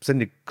going to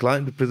send your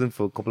client to prison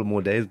for a couple of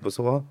more days. But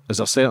so what? Is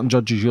there certain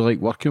judges you like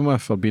working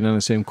with or being in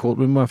the same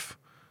courtroom with?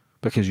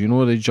 Because you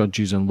know the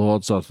judges and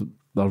lords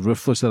they're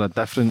ruthless. They're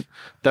different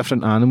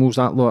animals,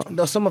 that lot.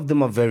 Now, some of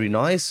them are very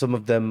nice. Some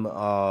of them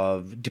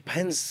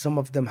depends. Some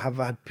of them have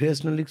had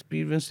personal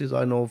experiences.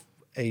 I know of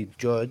a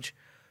judge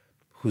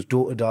whose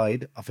daughter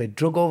died of a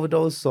drug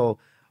overdose. So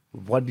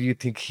what do you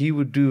think he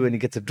would do when he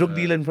gets a drug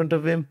dealer in front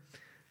of him?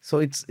 So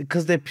it's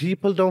because they're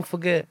people, don't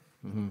forget.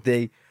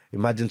 They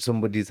imagine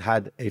somebody's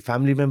had a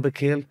family member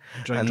killed.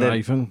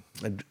 Driving.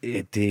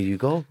 There you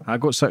go. I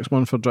got 6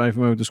 months for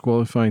driving while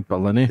disqualified.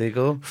 Berlin. There you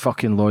go.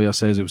 Fucking lawyer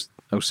says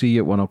I'll see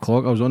you at 1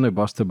 o'clock. I was on the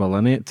bus to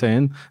Berlin at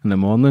 10 in the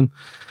morning.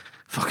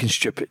 Fucking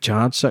stupid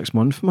charge. 6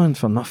 months, man,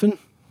 for nothing.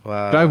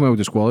 Wow. Driving while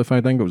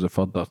disqualified. I think it was the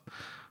third or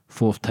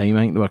fourth time.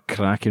 I think they were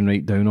cracking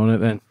right down on it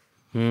then.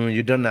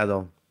 You done that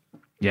though?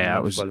 Yeah, Not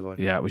it was. disqualified.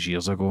 Yeah, it was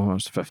years ago. It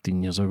was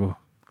 15 years ago.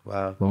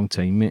 Wow. Long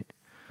time, mate.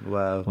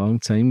 Wow. Long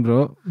time,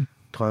 bro.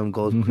 Time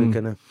goes quick,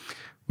 innit?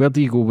 Where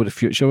do you go with the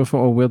future with it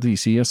all? Where do you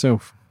see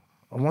yourself?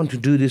 I want to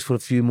do this for a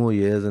few more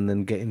years and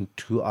then get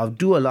into. I'll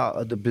do a lot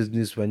of the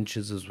business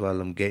ventures as well.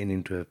 I'm getting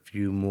into a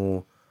few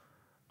more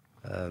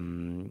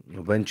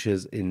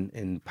ventures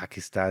in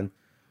Pakistan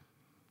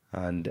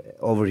and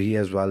over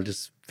here as well,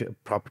 just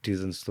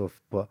properties and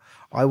stuff. But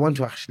I want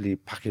to actually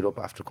pack it up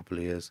after a couple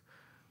of years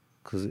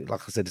because,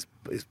 like I said,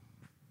 it's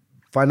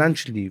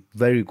financially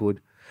very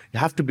good. You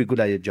have to be good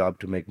at your job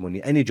to make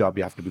money. Any job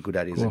you have to be good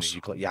at, isn't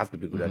it? You have to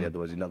be good at it,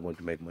 otherwise you're not going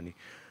to make money.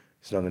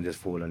 It's not going to just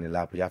fall on your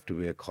lap. You have to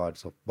work hard.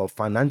 So, but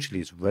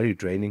financially, it's very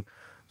draining.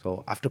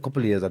 So after a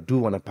couple of years, I do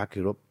want to pack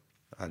it up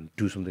and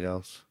do something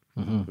else.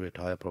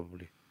 Retire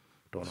probably.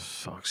 Don't know.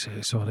 Fuck's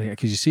sake, sorry.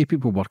 Because you see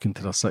people working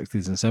to their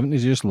 60s and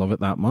 70s, you just love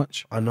it that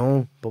much. I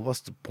know, but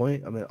what's the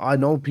point? I mean, I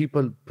know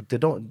people, but they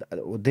don't.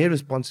 Their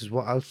response is,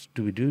 what else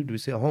do we do? Do we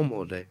stay at home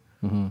all day?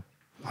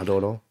 I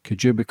don't know.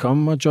 Could you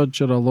become a judge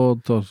or a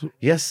lord? Or...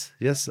 Yes.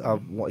 You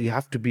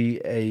have to be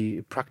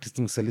a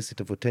practicing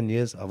solicitor for 10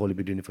 years. I've only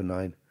been doing it for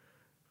 9.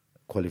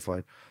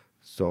 Qualified.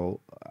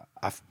 So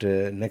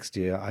after next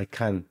year, I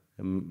can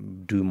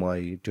do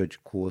my judge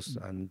course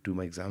and do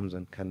my exams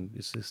and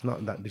it's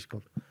not that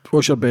difficult.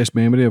 What's your best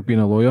memory of being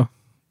a lawyer?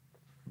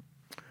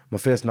 My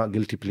first not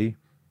guilty plea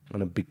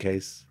on a big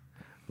case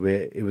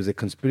where it was a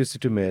conspiracy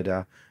to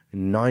murder.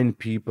 9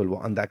 people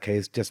were on that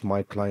case. Just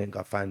my client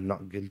got found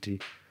not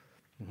guilty.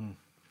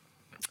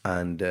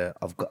 And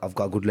I've got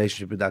a good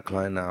relationship with that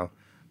client now,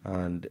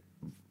 and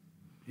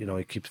you know,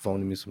 he keeps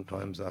phoning me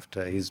sometimes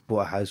after he's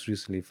bought a house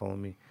recently. He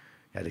phoned me,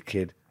 he had a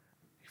kid,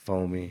 he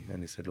phoned me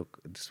and he said, look,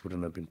 this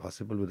wouldn't have been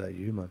possible without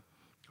you, man.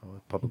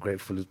 I'm proper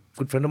grateful. He's a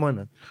good friend of mine,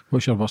 man.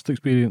 What's your worst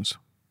experience?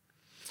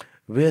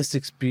 Worst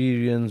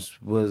experience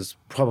was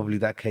probably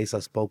that case I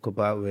spoke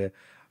about where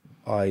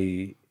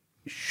I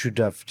should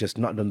have just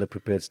not done the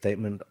prepared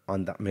statement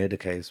on that murder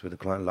case where the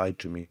client lied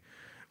to me.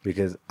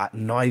 Because at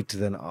night,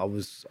 then I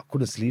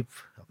couldn't sleep,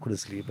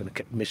 and I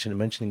kept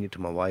mentioning it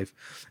to my wife.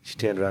 She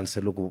turned around and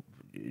said, look,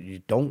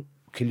 you don't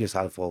kill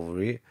yourself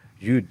over it.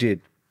 You did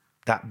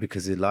that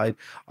because he lied.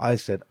 I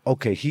said,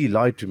 okay, he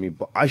lied to me,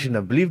 but I shouldn't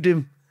have believed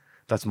him.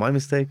 That's my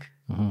mistake.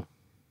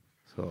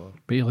 So,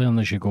 but you learn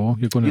as you go.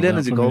 You're going to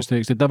learn from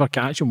mistakes. Did they ever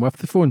catch him with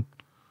the phone?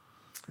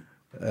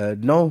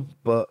 No,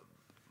 but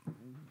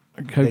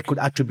they could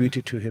attribute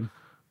it to him.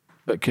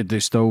 But could they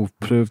still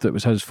prove that it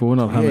was his phone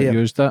or him that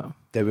used it?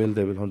 They will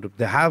 100%.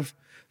 They have.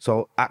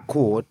 So at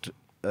court,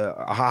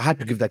 I had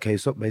to give that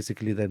case up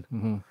basically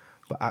then.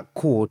 But at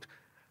court,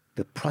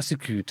 the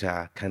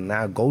prosecutor can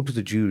now go to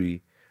the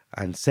jury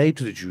and say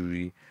to the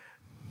jury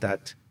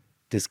that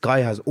this guy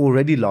has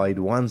already lied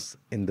once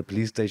in the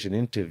police station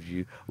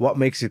interview. What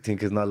makes you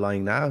think he's not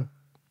lying now?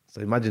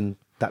 So imagine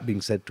that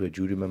being said to a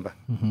jury member.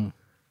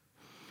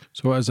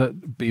 So what is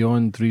it,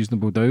 beyond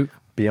reasonable doubt?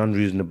 Beyond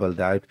reasonable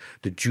doubt.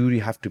 The jury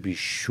have to be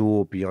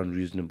sure beyond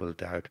reasonable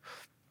doubt.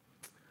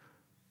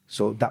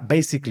 So that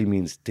basically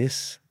means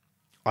this.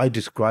 I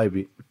describe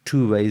it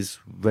 2 ways,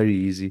 very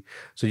easy.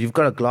 So you've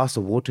got a glass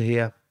of water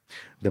here.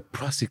 The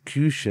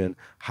prosecution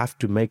have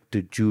to make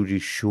the jury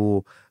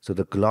sure. So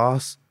the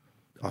glass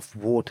of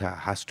water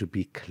has to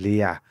be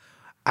clear.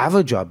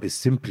 Our job is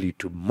simply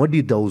to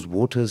muddy those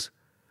waters,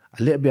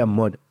 a little bit of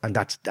mud, and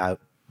that's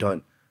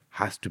done.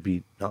 Has to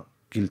be not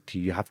guilty.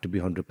 You have to be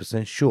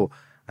 100% sure.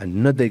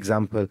 Another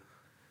example,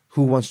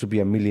 who wants to be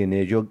a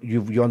millionaire?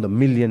 You're on the $1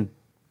 million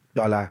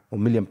or £1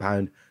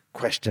 million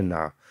question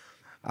now.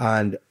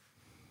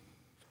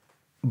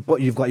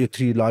 But you've got your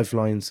 3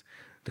 lifelines.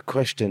 The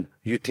question,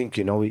 you think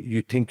you know it,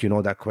 you think you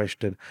know that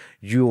question.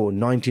 You're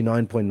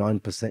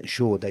 99.9%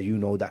 sure that you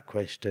know that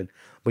question.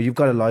 But you've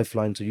got a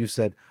lifeline, so you've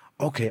said,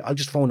 okay, I'll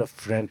just phone a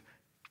friend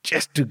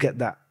just to get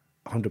that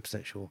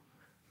 100% sure.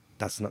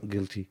 That's not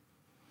guilty.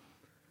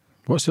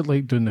 What's it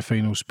like doing the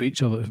final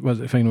speech, or was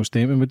it the final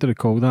statement? What do they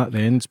call that? The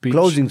end speech?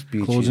 Closing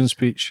speech. Closing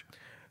speech.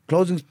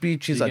 Closing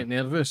speeches. Do you get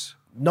nervous?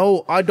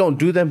 No, I don't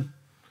do them.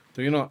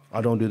 Do you not? I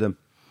don't do them.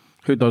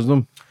 Who does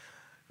them?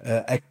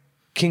 A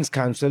King's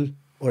Counsel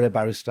or a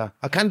barrister.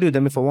 I can do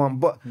them if I want,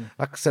 but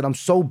like I said, I'm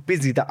so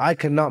busy that I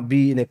cannot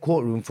be in a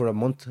courtroom for a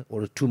month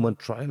or a 2-month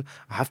trial.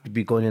 I have to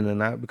be going in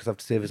and out because I have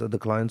to service other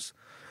clients.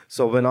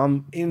 So when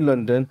I'm in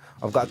London,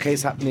 I've got a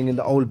case happening in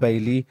the Old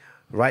Bailey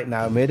right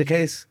now, murder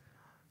case.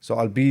 So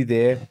I'll be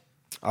there.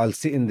 I'll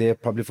sit in there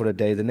probably for a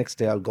day. The next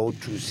day I'll go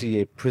to see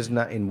a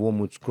prisoner in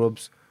Wormwood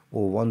Scrubs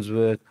or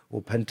Wandsworth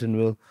or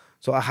Pentonville.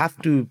 So I have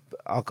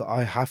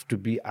to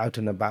be out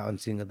and about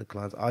and seeing other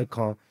clients. I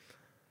can't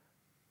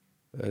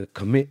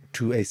commit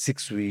to a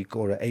 6-week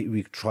or an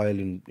 8-week trial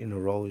in a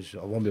row.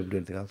 I won't be able to do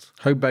anything else.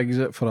 How big is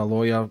it for a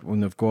lawyer when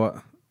they've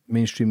got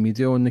mainstream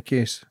media on the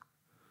case?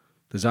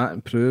 Does that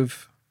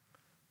improve?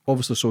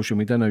 Obviously, social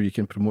media now, you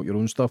can promote your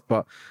own stuff,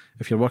 but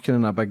if you're working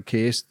in a big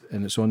case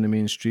and it's on the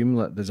mainstream,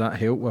 like, does that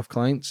help with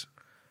clients?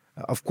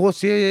 Of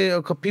course, yeah.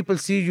 People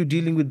see you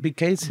dealing with big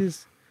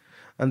cases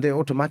and they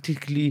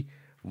automatically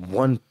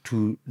want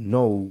to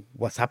know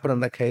what's happened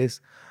on that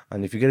case.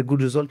 And if you get a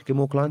good result, you get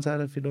more clients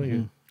out of it, don't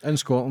you? In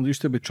Scotland, it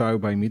used to be trial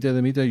by media.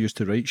 The media used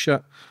to write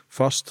shit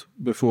first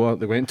before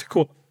they went to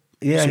court.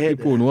 Yeah, so I heard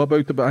people know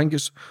about it, but I think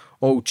it's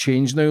all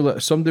changed now. Like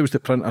if somebody was to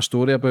print a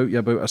story about you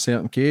about a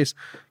certain case,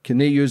 can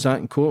they use that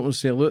in court and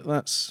say, look,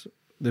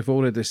 they've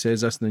already said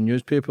this in the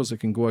newspapers, it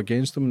can go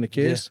against them in the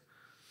case?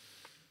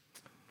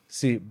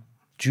 See,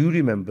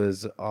 jury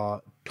members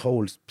are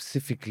told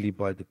specifically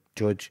by the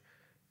judge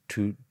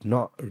to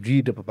not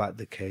read up about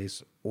the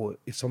case, or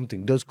if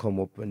something does come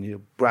up and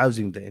you're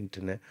browsing the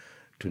internet,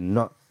 to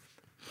not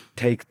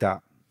take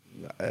that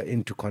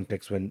into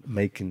context when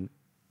making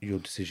your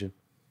decision,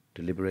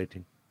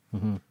 deliberating.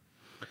 Mm-hmm. Do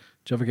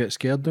you ever get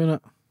scared doing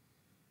it?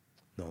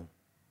 No.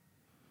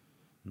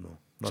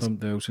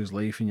 Somebody else's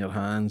life in your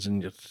hands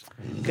and it's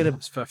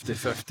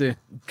 50-50.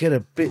 Get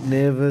a bit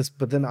nervous,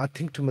 but then I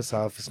think to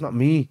myself, it's not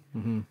me.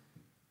 Mm-hmm.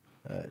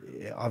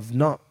 I've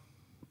not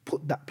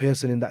put that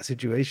person in that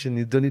situation.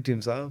 He's done it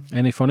himself.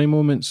 Any funny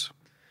moments?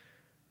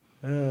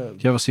 Uh,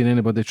 You ever seen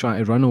anybody try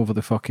to run over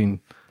the fucking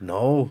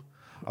no.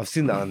 I've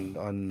seen that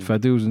on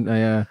videos in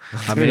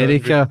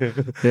America?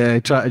 Yeah,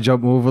 try to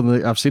jump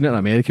over. I've seen it in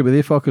America, but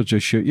they fuckers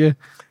just shoot you.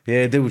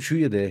 Yeah, they will shoot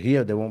you there.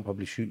 Here, they won't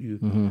probably shoot you.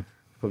 Mm-hmm.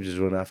 Probably just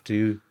run after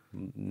you.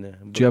 Nah,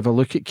 Do you ever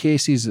look at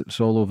cases that's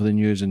all over the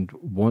news and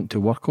want to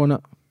work on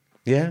it?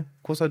 Yeah,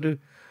 of course I do.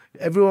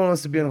 Everyone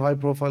wants to be on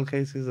high-profile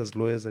cases as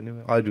lawyers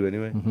anyway. I do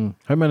anyway. Mm-hmm.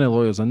 How many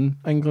lawyers in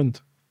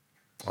England?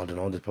 I don't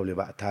know. There's probably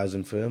about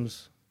 1,000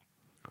 firms.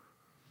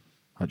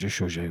 That just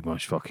shows you how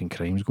much fucking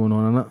crime's going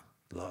on in it.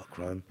 A lot of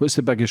crime. What's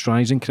the biggest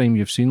rise in crime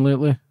you've seen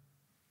lately?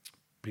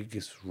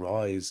 Biggest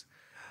rise.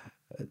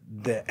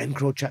 The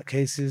EncroChat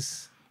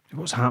cases.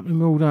 What's happening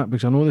with all that?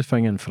 Because I know the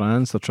thing in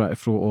France, they're trying to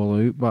throw it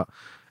all out, but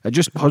it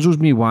just puzzles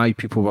me why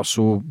people were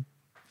so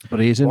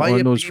brazen Why on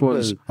are those people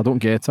phones. I don't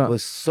get it. We're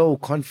so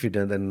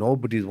confident that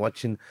nobody's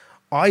watching.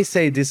 I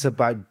say this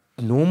about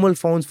normal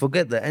phones,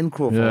 forget the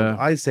Encro phone.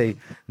 I say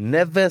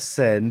never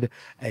send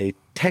a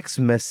text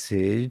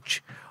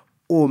message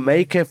or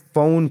make a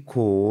phone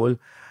call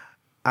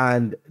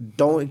and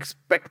don't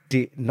expect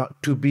it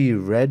not to be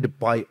read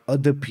by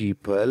other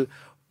people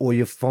or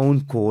your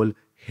phone call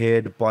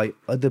heard by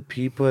other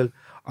people.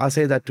 I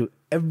say that to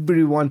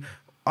everyone.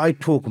 I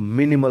talk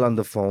minimal on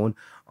the phone.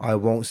 I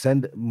won't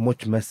send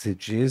much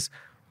messages.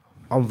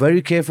 I'm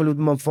very careful with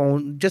my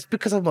phone just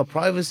because of my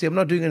privacy. I'm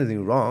not doing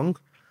anything wrong.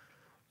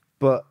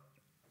 But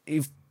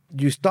if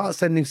you start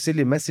sending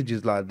silly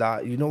messages like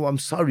that, you know, I'm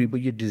sorry,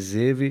 but you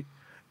deserve it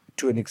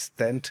to an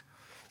extent.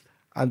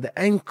 And the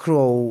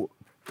Encro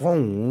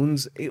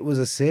phones, it was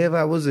a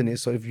server, wasn't it?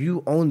 So if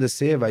you own the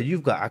server,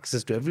 you've got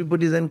access to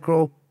everybody's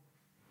Encro.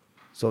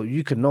 So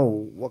you can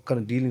know what kind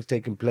of dealings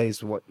taking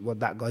place, what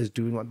that guy's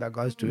doing, what that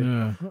guy's doing.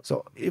 Yeah.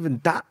 So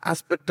even that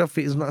aspect of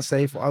it is not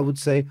safe, I would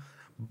say.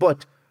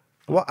 But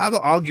what other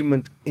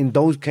argument in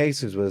those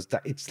cases was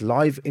that it's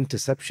live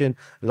interception.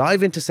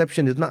 Live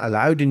interception is not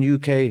allowed in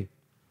UK.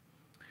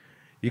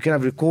 You can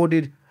have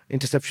recorded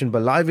interception,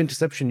 but live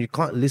interception, you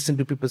can't listen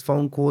to people's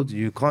phone calls.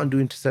 You can't do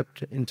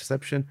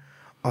interception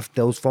of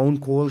those phone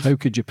calls. How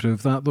could you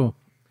prove that though?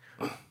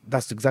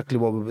 That's exactly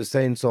what we were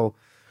saying. So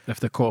if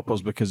the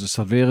coppers, because of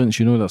surveillance,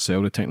 you know, they're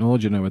sell the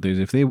technology nowadays.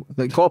 If they,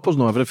 the coppers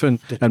know everything,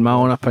 in my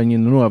own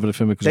opinion, they know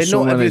everything because they there's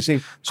know so everything.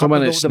 Many, so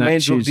many know the main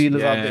drug snitches,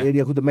 dealers out the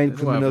area, who the main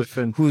criminals,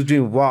 everything. who's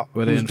doing what,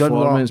 with the who's done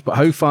what. informants. But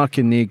how far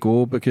can they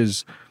go?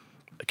 Because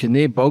can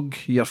they bug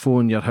your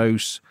phone, your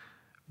house,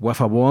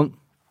 with a warrant?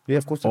 Yeah,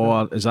 of course.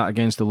 Or is that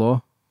against the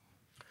law?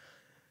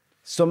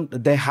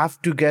 They have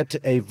to get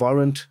a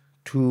warrant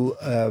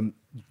to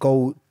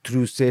go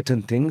through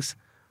certain things.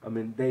 I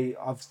mean,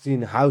 I've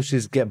seen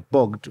houses get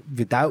bugged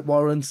without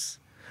warrants.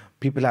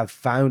 People have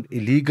found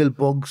illegal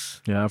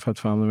bugs. Yeah, I've had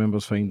family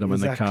members find them in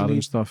the car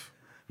and stuff.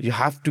 You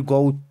have to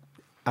go,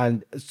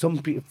 and some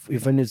people,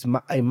 even it's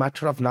a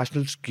matter of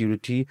national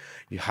security,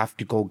 you have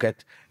to go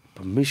get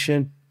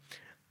permission,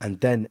 and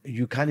then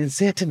you can in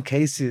certain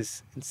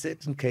cases.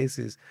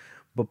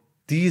 But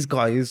these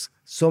guys,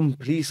 some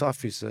police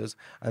officers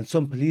and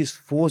some police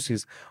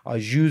forces are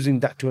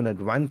using that to an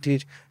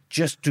advantage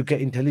just to get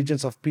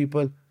intelligence of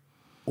people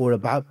or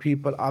about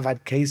people. I've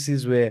had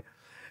cases where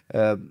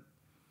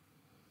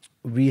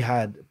we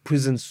had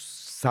prison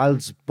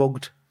cells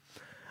bugged,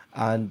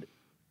 and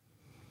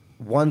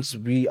once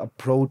we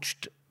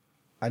approached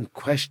and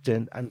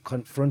questioned and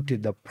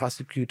confronted the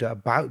prosecutor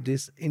about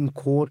this in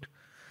court,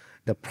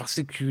 the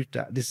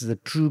prosecutor, this is a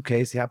true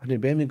case, it happened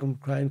in Birmingham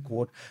Crown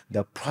Court,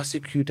 the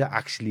prosecutor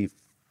actually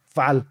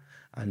fell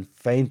and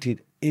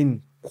fainted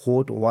in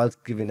court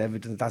whilst giving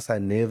evidence. That's how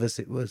nervous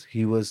it was.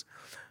 He was,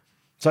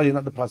 sorry,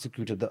 not the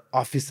prosecutor, the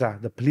officer,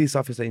 the police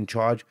officer in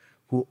charge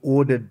who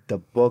ordered the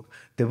bug.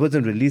 They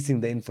wasn't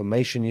releasing the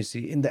information, you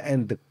see. In the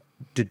end,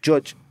 the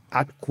judge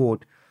at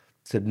court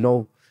said,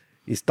 no,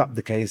 he stopped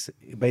the case.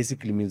 It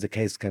basically means the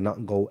case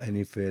cannot go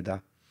any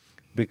further.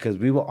 Because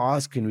we were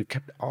asking, we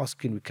kept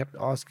asking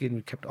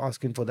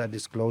for that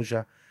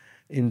disclosure.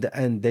 In the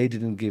end, they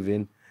didn't give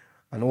in.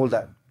 And all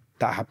that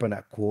happened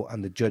at court,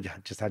 and the judge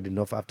just had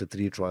enough after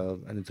 3 trials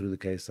and he threw the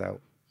case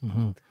out.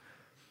 Mm-hmm.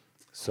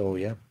 So,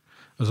 yeah.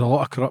 There's a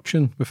lot of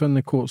corruption within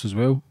the courts as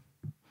well.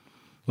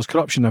 There's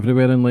corruption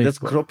everywhere in life. There's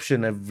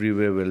corruption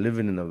everywhere. We're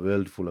living in a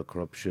world full of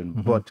corruption.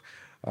 Mm-hmm. But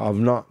I've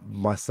not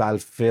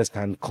myself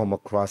firsthand come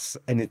across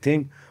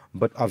anything,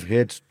 but I've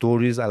heard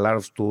stories, a lot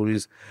of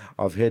stories.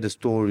 I've heard a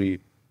story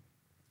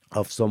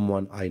of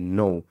someone I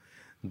know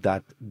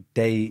that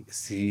they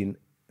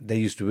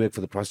used to work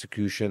for the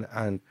prosecution,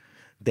 and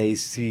they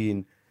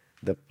seen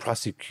the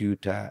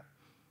prosecutor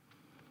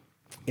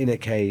in a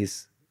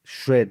case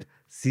shred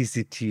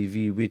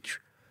CCTV, which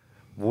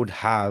would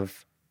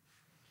have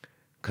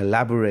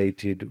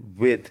collaborated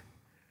with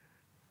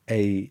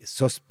a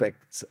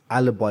suspect's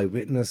alibi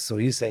witness. So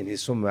he's saying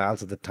he's somewhere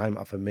else at the time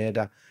of a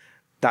murder.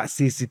 That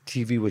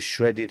CCTV was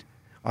shredded.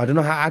 I don't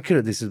know how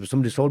accurate this is, but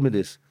somebody told me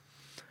this.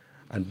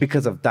 And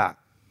because of that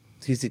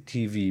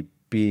CCTV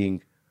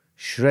being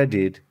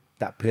shredded,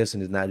 that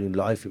person is now in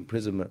life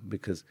imprisonment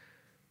because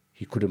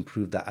he couldn't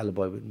prove that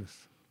alibi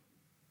witness.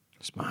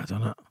 It's mad,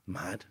 isn't it?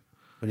 Mad.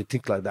 When you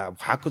think like that,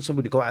 how could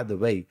somebody go out of the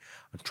way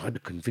and try to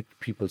convict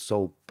people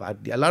so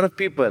badly? A lot of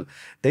people,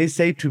 they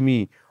say to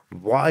me,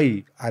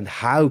 why and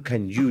how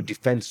can you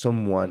defend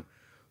someone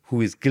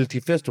who is guilty?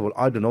 First of all,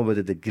 I don't know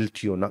whether they're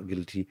guilty or not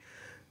guilty.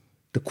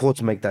 The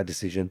courts make that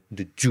decision.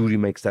 The jury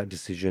makes that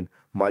decision.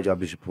 My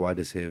job is to provide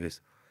a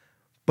service.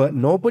 But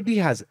nobody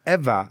has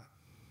ever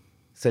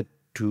said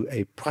to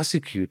a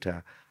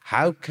prosecutor,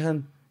 how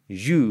can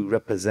you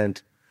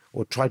represent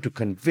or try to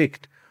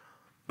convict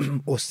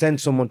or send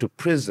someone to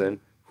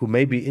prison who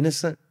may be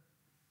innocent?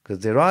 Because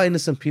there are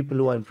innocent people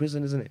who are in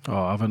prison, isn't it?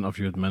 Oh, I've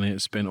interviewed many.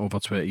 It's spent over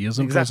 20 years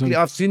in Exactly.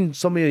 prison. I've seen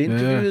some of your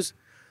interviews.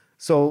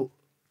 So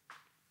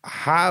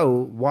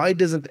why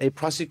doesn't a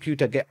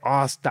prosecutor get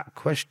asked that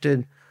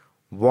question?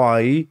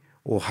 Why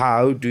or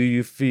how do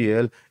you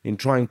feel in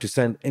trying to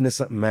send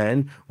innocent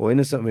men or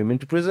innocent women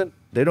to prison?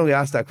 They don't get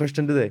asked that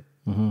question, do they?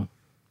 Mm-hmm.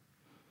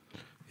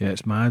 Yeah,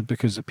 it's mad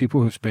because the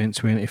people who've spent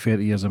 20,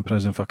 30 years in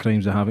prison for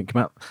crimes they haven't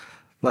committed.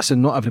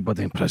 Listen, not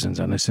everybody in prison's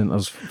innocent.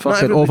 There's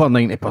fucking over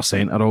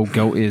 90% are all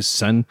guilty as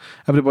sin.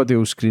 Everybody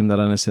will scream they're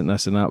innocent,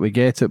 this and that. We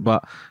get it,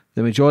 but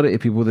the majority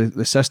of people,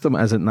 the system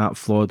isn't that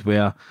flawed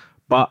where,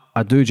 but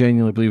I do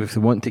genuinely believe if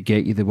they want to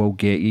get you, they will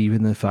get you,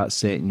 even if that's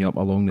setting you up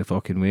along the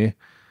fucking way.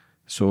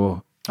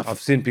 So I've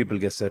seen people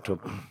get set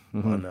up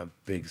on a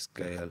big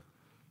scale.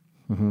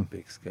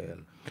 Big scale.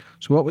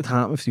 So what would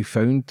happen if you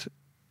found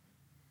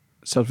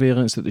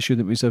surveillance that there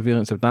shouldn't be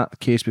surveillance? Would that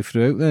case be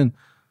through out then?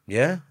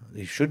 Yeah,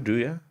 they should do,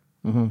 yeah.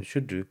 They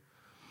should do.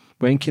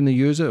 When can they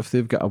use it? If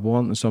they've got a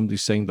warrant and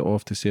somebody's signed it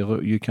off to say,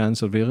 look, you can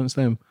surveillance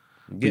them.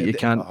 But Yeah, you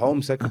can't. The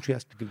Home Secretary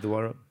has to give the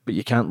warrant. But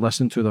you can't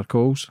listen to their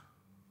calls.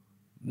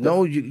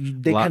 No,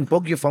 they can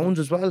bug your phones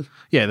as well.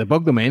 Yeah, they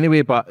bug them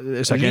anyway, but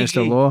it's against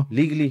the law.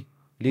 Legally,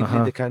 they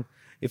can.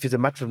 If it's a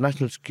matter of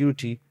national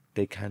security,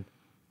 they can.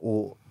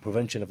 Or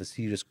prevention of a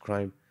serious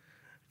crime.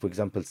 For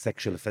example,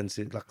 sexual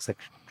offences, like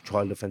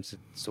child offences,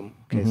 some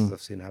cases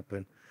I've seen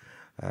happen.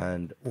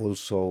 And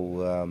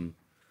also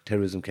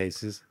terrorism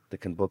cases, they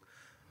can book.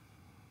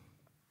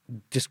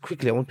 Just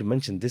quickly, I want to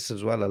mention this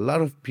as well. A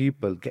lot of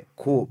people get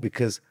caught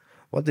because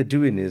what they're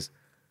doing is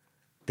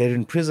they're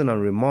in prison on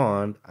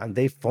remand and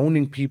they're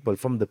phoning people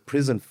from the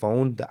prison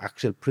phone, the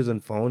actual prison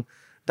phone.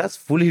 That's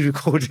fully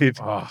recorded.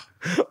 Oh,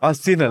 I've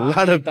seen a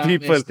lot of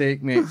people.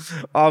 Mistake, mate.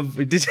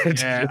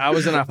 Yeah, I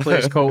was in a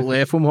place called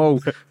Letham Hall,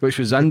 which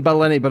was in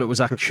Billini, but it was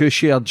a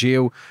cushier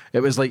jail.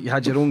 It was like you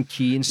had your own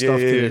key and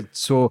stuff.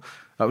 So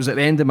that was at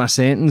the end of my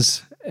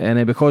sentence.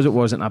 And because it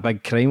wasn't a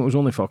big crime, it was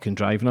only fucking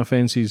driving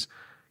offences,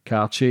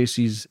 car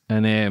chases,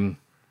 and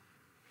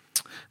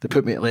they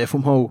put me at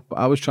Letham Hall. But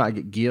I was trying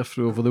to get gear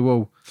through over the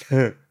wall.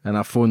 And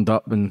I phoned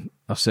up and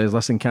I said,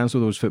 listen,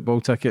 cancel those football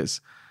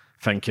tickets.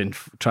 Thinking,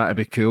 trying to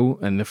be cool,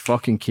 and they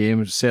fucking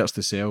came, searched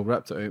the cell,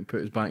 ripped it out, and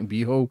put us back in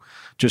B-hole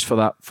just for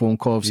that phone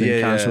call of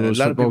saying cancel those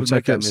football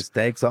tickets. Make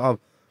mistakes.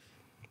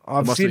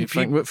 I've seen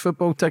people with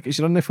football tickets.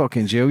 You're in the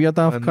fucking jail, you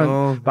daft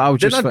cunt. But I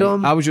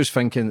was just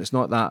thinking, it's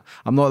not that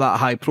I'm not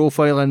that high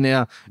profile in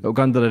there. It'll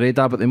go under the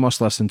radar, but they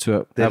must listen to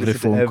it every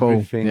phone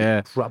call.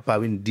 Yeah,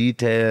 proper in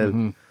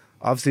detail.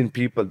 I've seen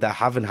people that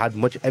haven't had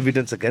much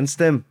evidence against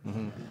them.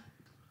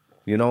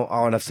 You know,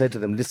 and I've said to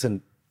them,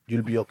 listen,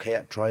 you'll be okay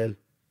at trial.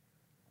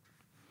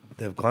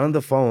 They've gone on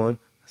the phone,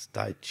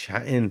 started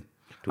chatting.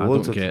 I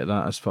don't get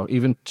that as fuck.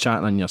 Even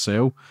chatting on your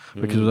cell,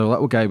 because there was a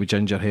little guy with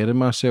ginger hair in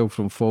my cell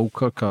from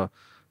Falkirk or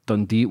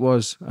Dundee it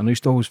was, and I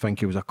used to always think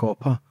he was a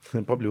copper.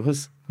 It probably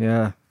was.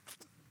 Yeah.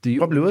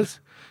 Probably was.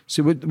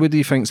 So what do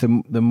you think's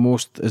the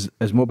most,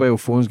 is mobile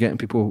phones getting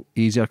people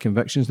easier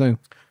convictions now?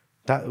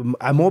 That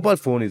a mobile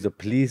phone is the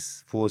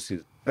police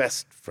force's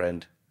best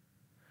friend.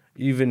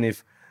 Even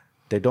if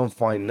they don't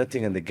find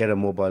nothing and they get a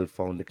mobile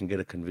phone, they can get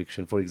a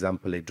conviction. For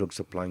example, a drug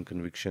supplying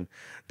conviction.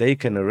 They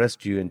can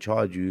arrest you and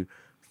charge you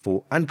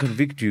and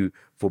convict you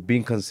for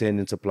being concerned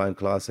in supplying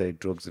Class A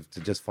drugs if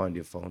they just find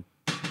your phone.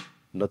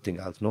 Nothing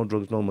else. No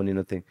drugs, no money,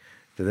 nothing.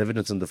 There's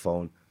evidence on the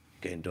phone,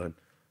 getting done.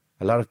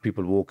 A lot of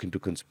people walk into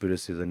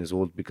conspiracies and it's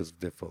all because of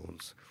their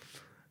phones.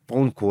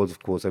 Phone calls,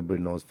 of course,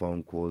 everybody knows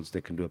phone calls. They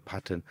can do a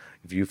pattern.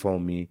 If you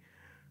phone me,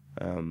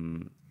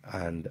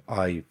 and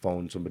I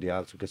phone somebody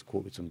else who gets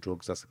caught with some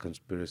drugs. That's a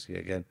conspiracy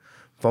again.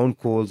 Phone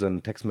calls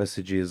and text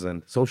messages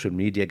and social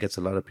media gets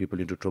a lot of people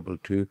into trouble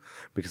too,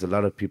 because a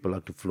lot of people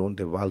like to flaunt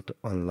their wealth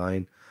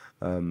online.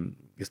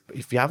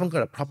 If you haven't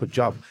got a proper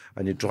job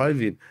and you're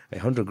driving a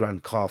 100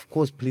 grand car, of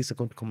course police are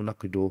going to come and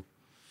knock your door.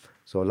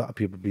 So a lot of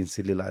people being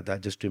silly like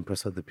that just to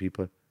impress other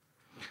people.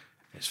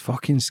 It's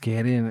fucking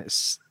scary, and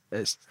it's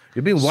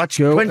you're being watched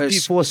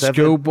 24/7.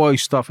 Schoolboy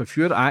stuff. If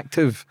you're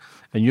active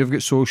and you've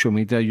got social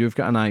media, you've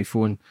got an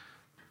iPhone,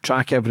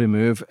 track every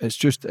move. It's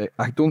just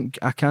I can't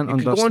understand.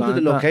 You can go onto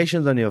the that.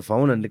 locations on your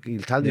phone and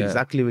it'll tell you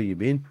exactly where you've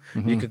been.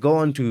 You could go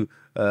onto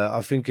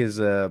I think is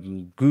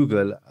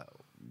Google.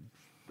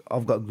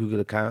 I've got a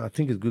Google account. I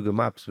think it's Google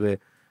Maps, where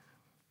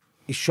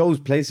it shows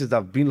places that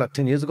I've been like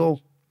 10 years ago,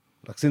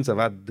 like since I've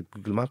had the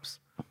Google Maps.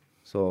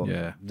 So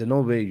they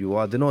know where you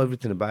are. They know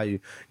everything about you.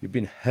 You've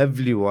been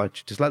heavily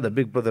watched, just like the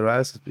Big Brother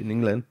house in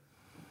England.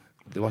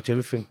 They watch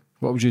everything.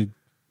 What would you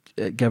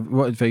give?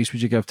 What advice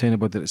would you give to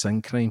anybody that's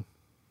in crime?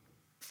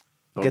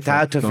 Get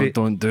out of it.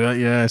 Don't do it.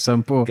 Yeah,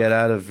 simple. Get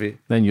out of it.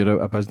 Then you're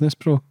out of business,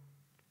 bro.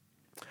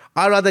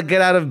 I'd rather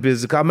get out of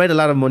business. I made a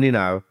lot of money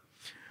now.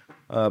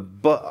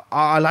 But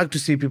I like to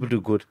see people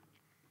do good.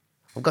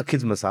 I've got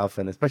kids myself,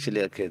 and especially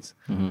little kids.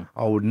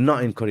 I would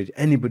not encourage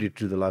anybody to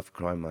do the life of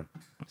crime, man.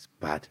 It's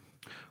bad.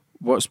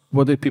 What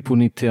do people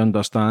need to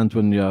understand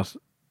when they're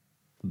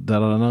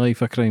in a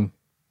life of crime?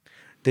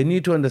 They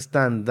need to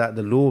understand that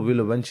the law will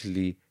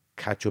eventually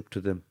catch up to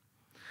them.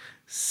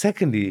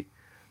 Secondly,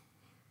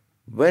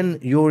 when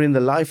you're in the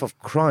life of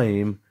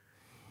crime,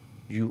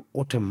 you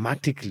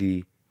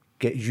automatically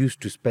get used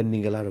to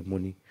spending a lot of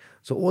money.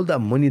 So all that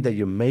money that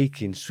you're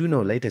making, sooner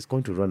or later, is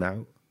going to run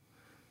out.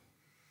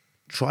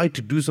 Try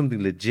to do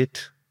something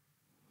legit.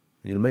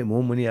 You'll make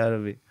more money out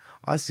of it.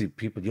 I see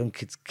people, young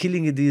kids,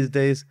 killing it these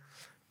days.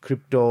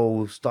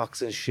 Crypto,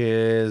 stocks and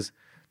shares.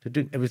 They're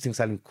doing everything,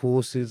 selling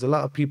courses. A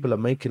lot of people are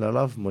making a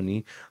lot of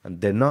money and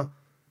they're not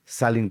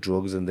selling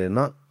drugs and they're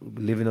not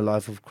living a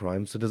life of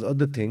crime. So there's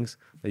other things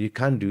that you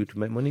can do to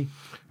make money.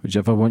 Would you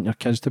ever want your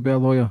kids to be a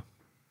lawyer?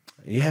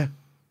 Yeah,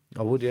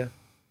 I would, yeah.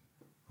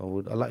 I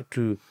would. I like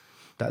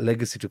that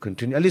legacy to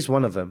continue. At least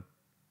one of them.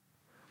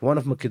 One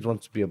of my kids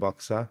wants to be a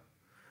boxer.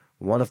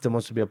 One of them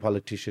wants to be a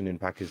politician in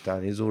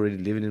Pakistan. He's already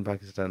living in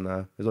Pakistan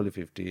now. He's only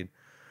 15.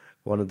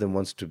 One of them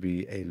wants to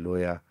be a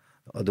lawyer.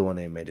 The other one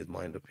ain't made his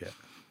mind up yet.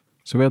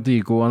 So where do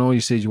you go? I know you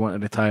said you want to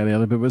retire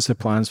early, but what's the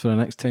plans for the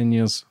next 10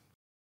 years?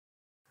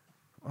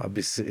 I'll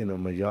be sitting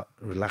on my yacht,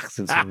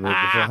 relaxing somewhere.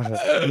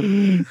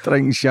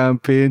 Drinking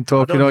champagne,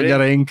 talking on your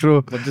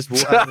encro. But just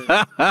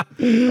water. I'll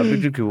be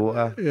drinking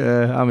water.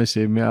 Yeah, I'm the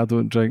same, mate. I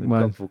don't drink,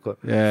 man.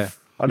 Yeah.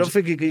 I don't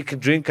think you can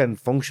drink and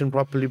function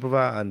properly,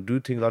 brother, and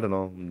do things. I don't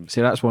know. See,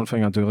 that's one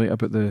thing I do like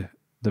about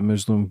the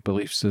Muslim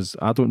beliefs is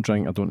I don't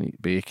drink, I don't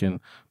eat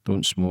bacon,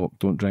 don't smoke,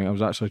 don't drink. I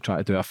was actually trying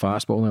to do a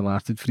fast, but only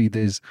lasted 3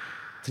 days.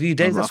 3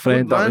 days. My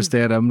friend that was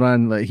there,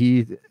 Imran, like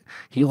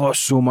he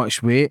lost so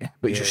much weight,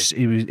 but just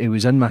it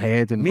was in my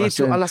head. And me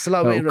too. I lost a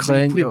lot of weight.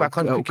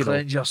 It'll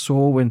cleanse your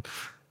soul, and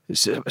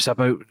it's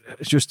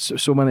just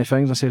so many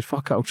things. I said,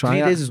 fuck it, I'll try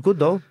 3 days is good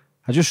though.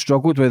 I just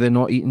struggled with the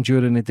not eating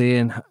during the day,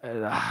 and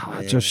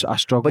I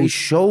struggled. But it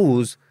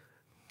shows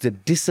the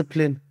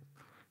discipline.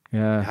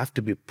 Yeah, you have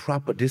to be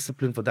proper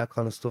discipline for that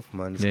kind of stuff,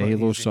 man. It's he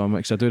lost so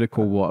much. I do the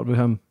cold water with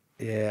him.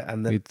 Yeah,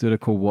 and then we do the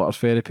cold water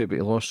therapy, but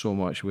he lost so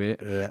much weight.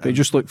 But he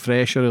just looked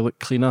fresher, he looked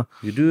cleaner.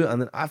 You do,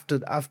 and then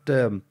after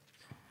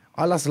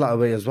I lost a lot of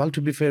weight as well,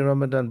 to be fair, in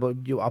Ramadan, but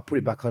I put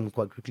it back on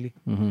quite quickly.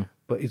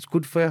 But it's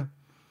good for you.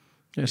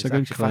 Yeah, it's a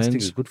good cleanse.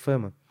 Fasting is good for you,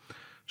 man.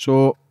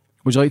 So,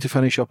 would you like to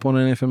finish up on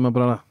anything, my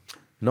brother?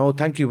 No,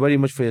 thank you very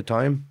much for your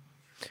time.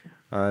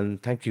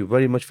 And thank you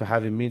very much for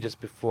having me.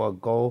 Just before I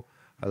go,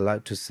 I'd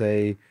like to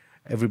say,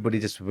 everybody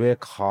just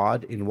work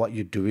hard in what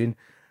you're doing.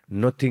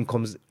 Nothing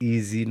comes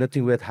easy.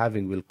 Nothing worth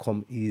having will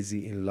come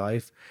easy in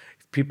life.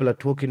 If people are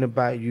talking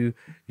about you,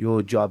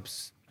 your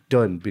job's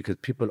done, because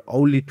people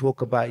only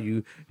talk about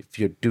you if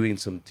you're doing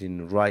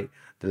something right.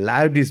 The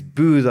loudest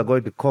boos are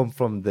going to come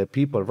from the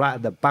people right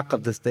at the back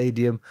of the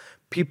stadium.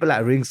 People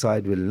at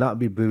ringside will not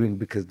be booing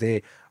because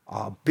they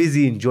are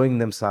busy enjoying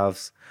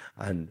themselves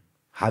and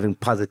having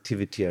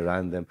positivity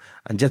around them.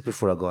 And just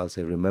before I go, I'll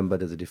say, remember,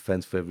 there's a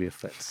defense for every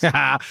offense.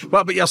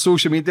 What about your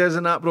social media,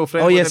 isn't that, bro?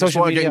 Friend? Oh, yeah,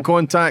 social media. Get in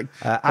contact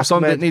for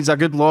somebody that needs a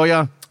good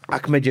lawyer.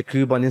 Akhmed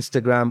Yakoob on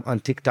Instagram, on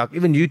TikTok,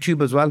 even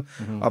YouTube as well.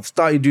 I've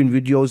started doing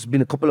videos. It's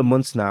been a couple of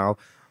months now.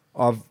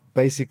 I've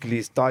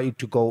basically started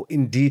to go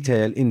in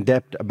detail, in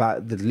depth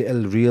about the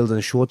little reels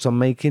and shorts I'm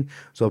making,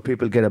 so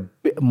people get a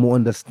bit more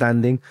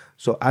understanding.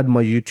 So add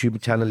my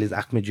YouTube channel is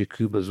Akhmed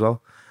Yakoob as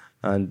well,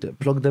 and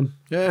plug them.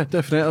 Yeah,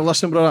 definitely.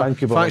 Listen, brother,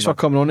 thank you, brother, thanks for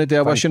coming on today.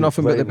 I wish you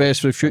nothing but the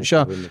best for the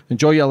future.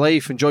 Enjoy your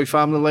life, enjoy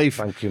family life.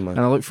 Thank you, man.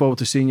 And I look forward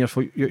to seeing your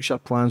future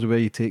plans of where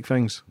you take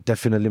things.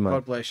 Definitely, man.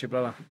 God bless you,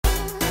 brother.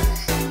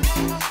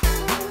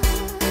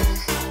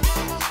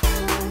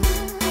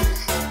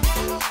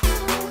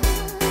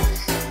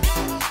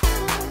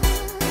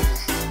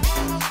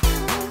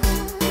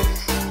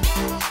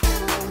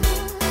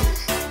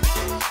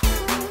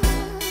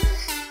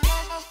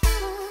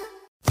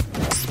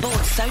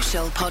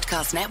 Social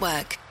Podcast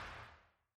Network.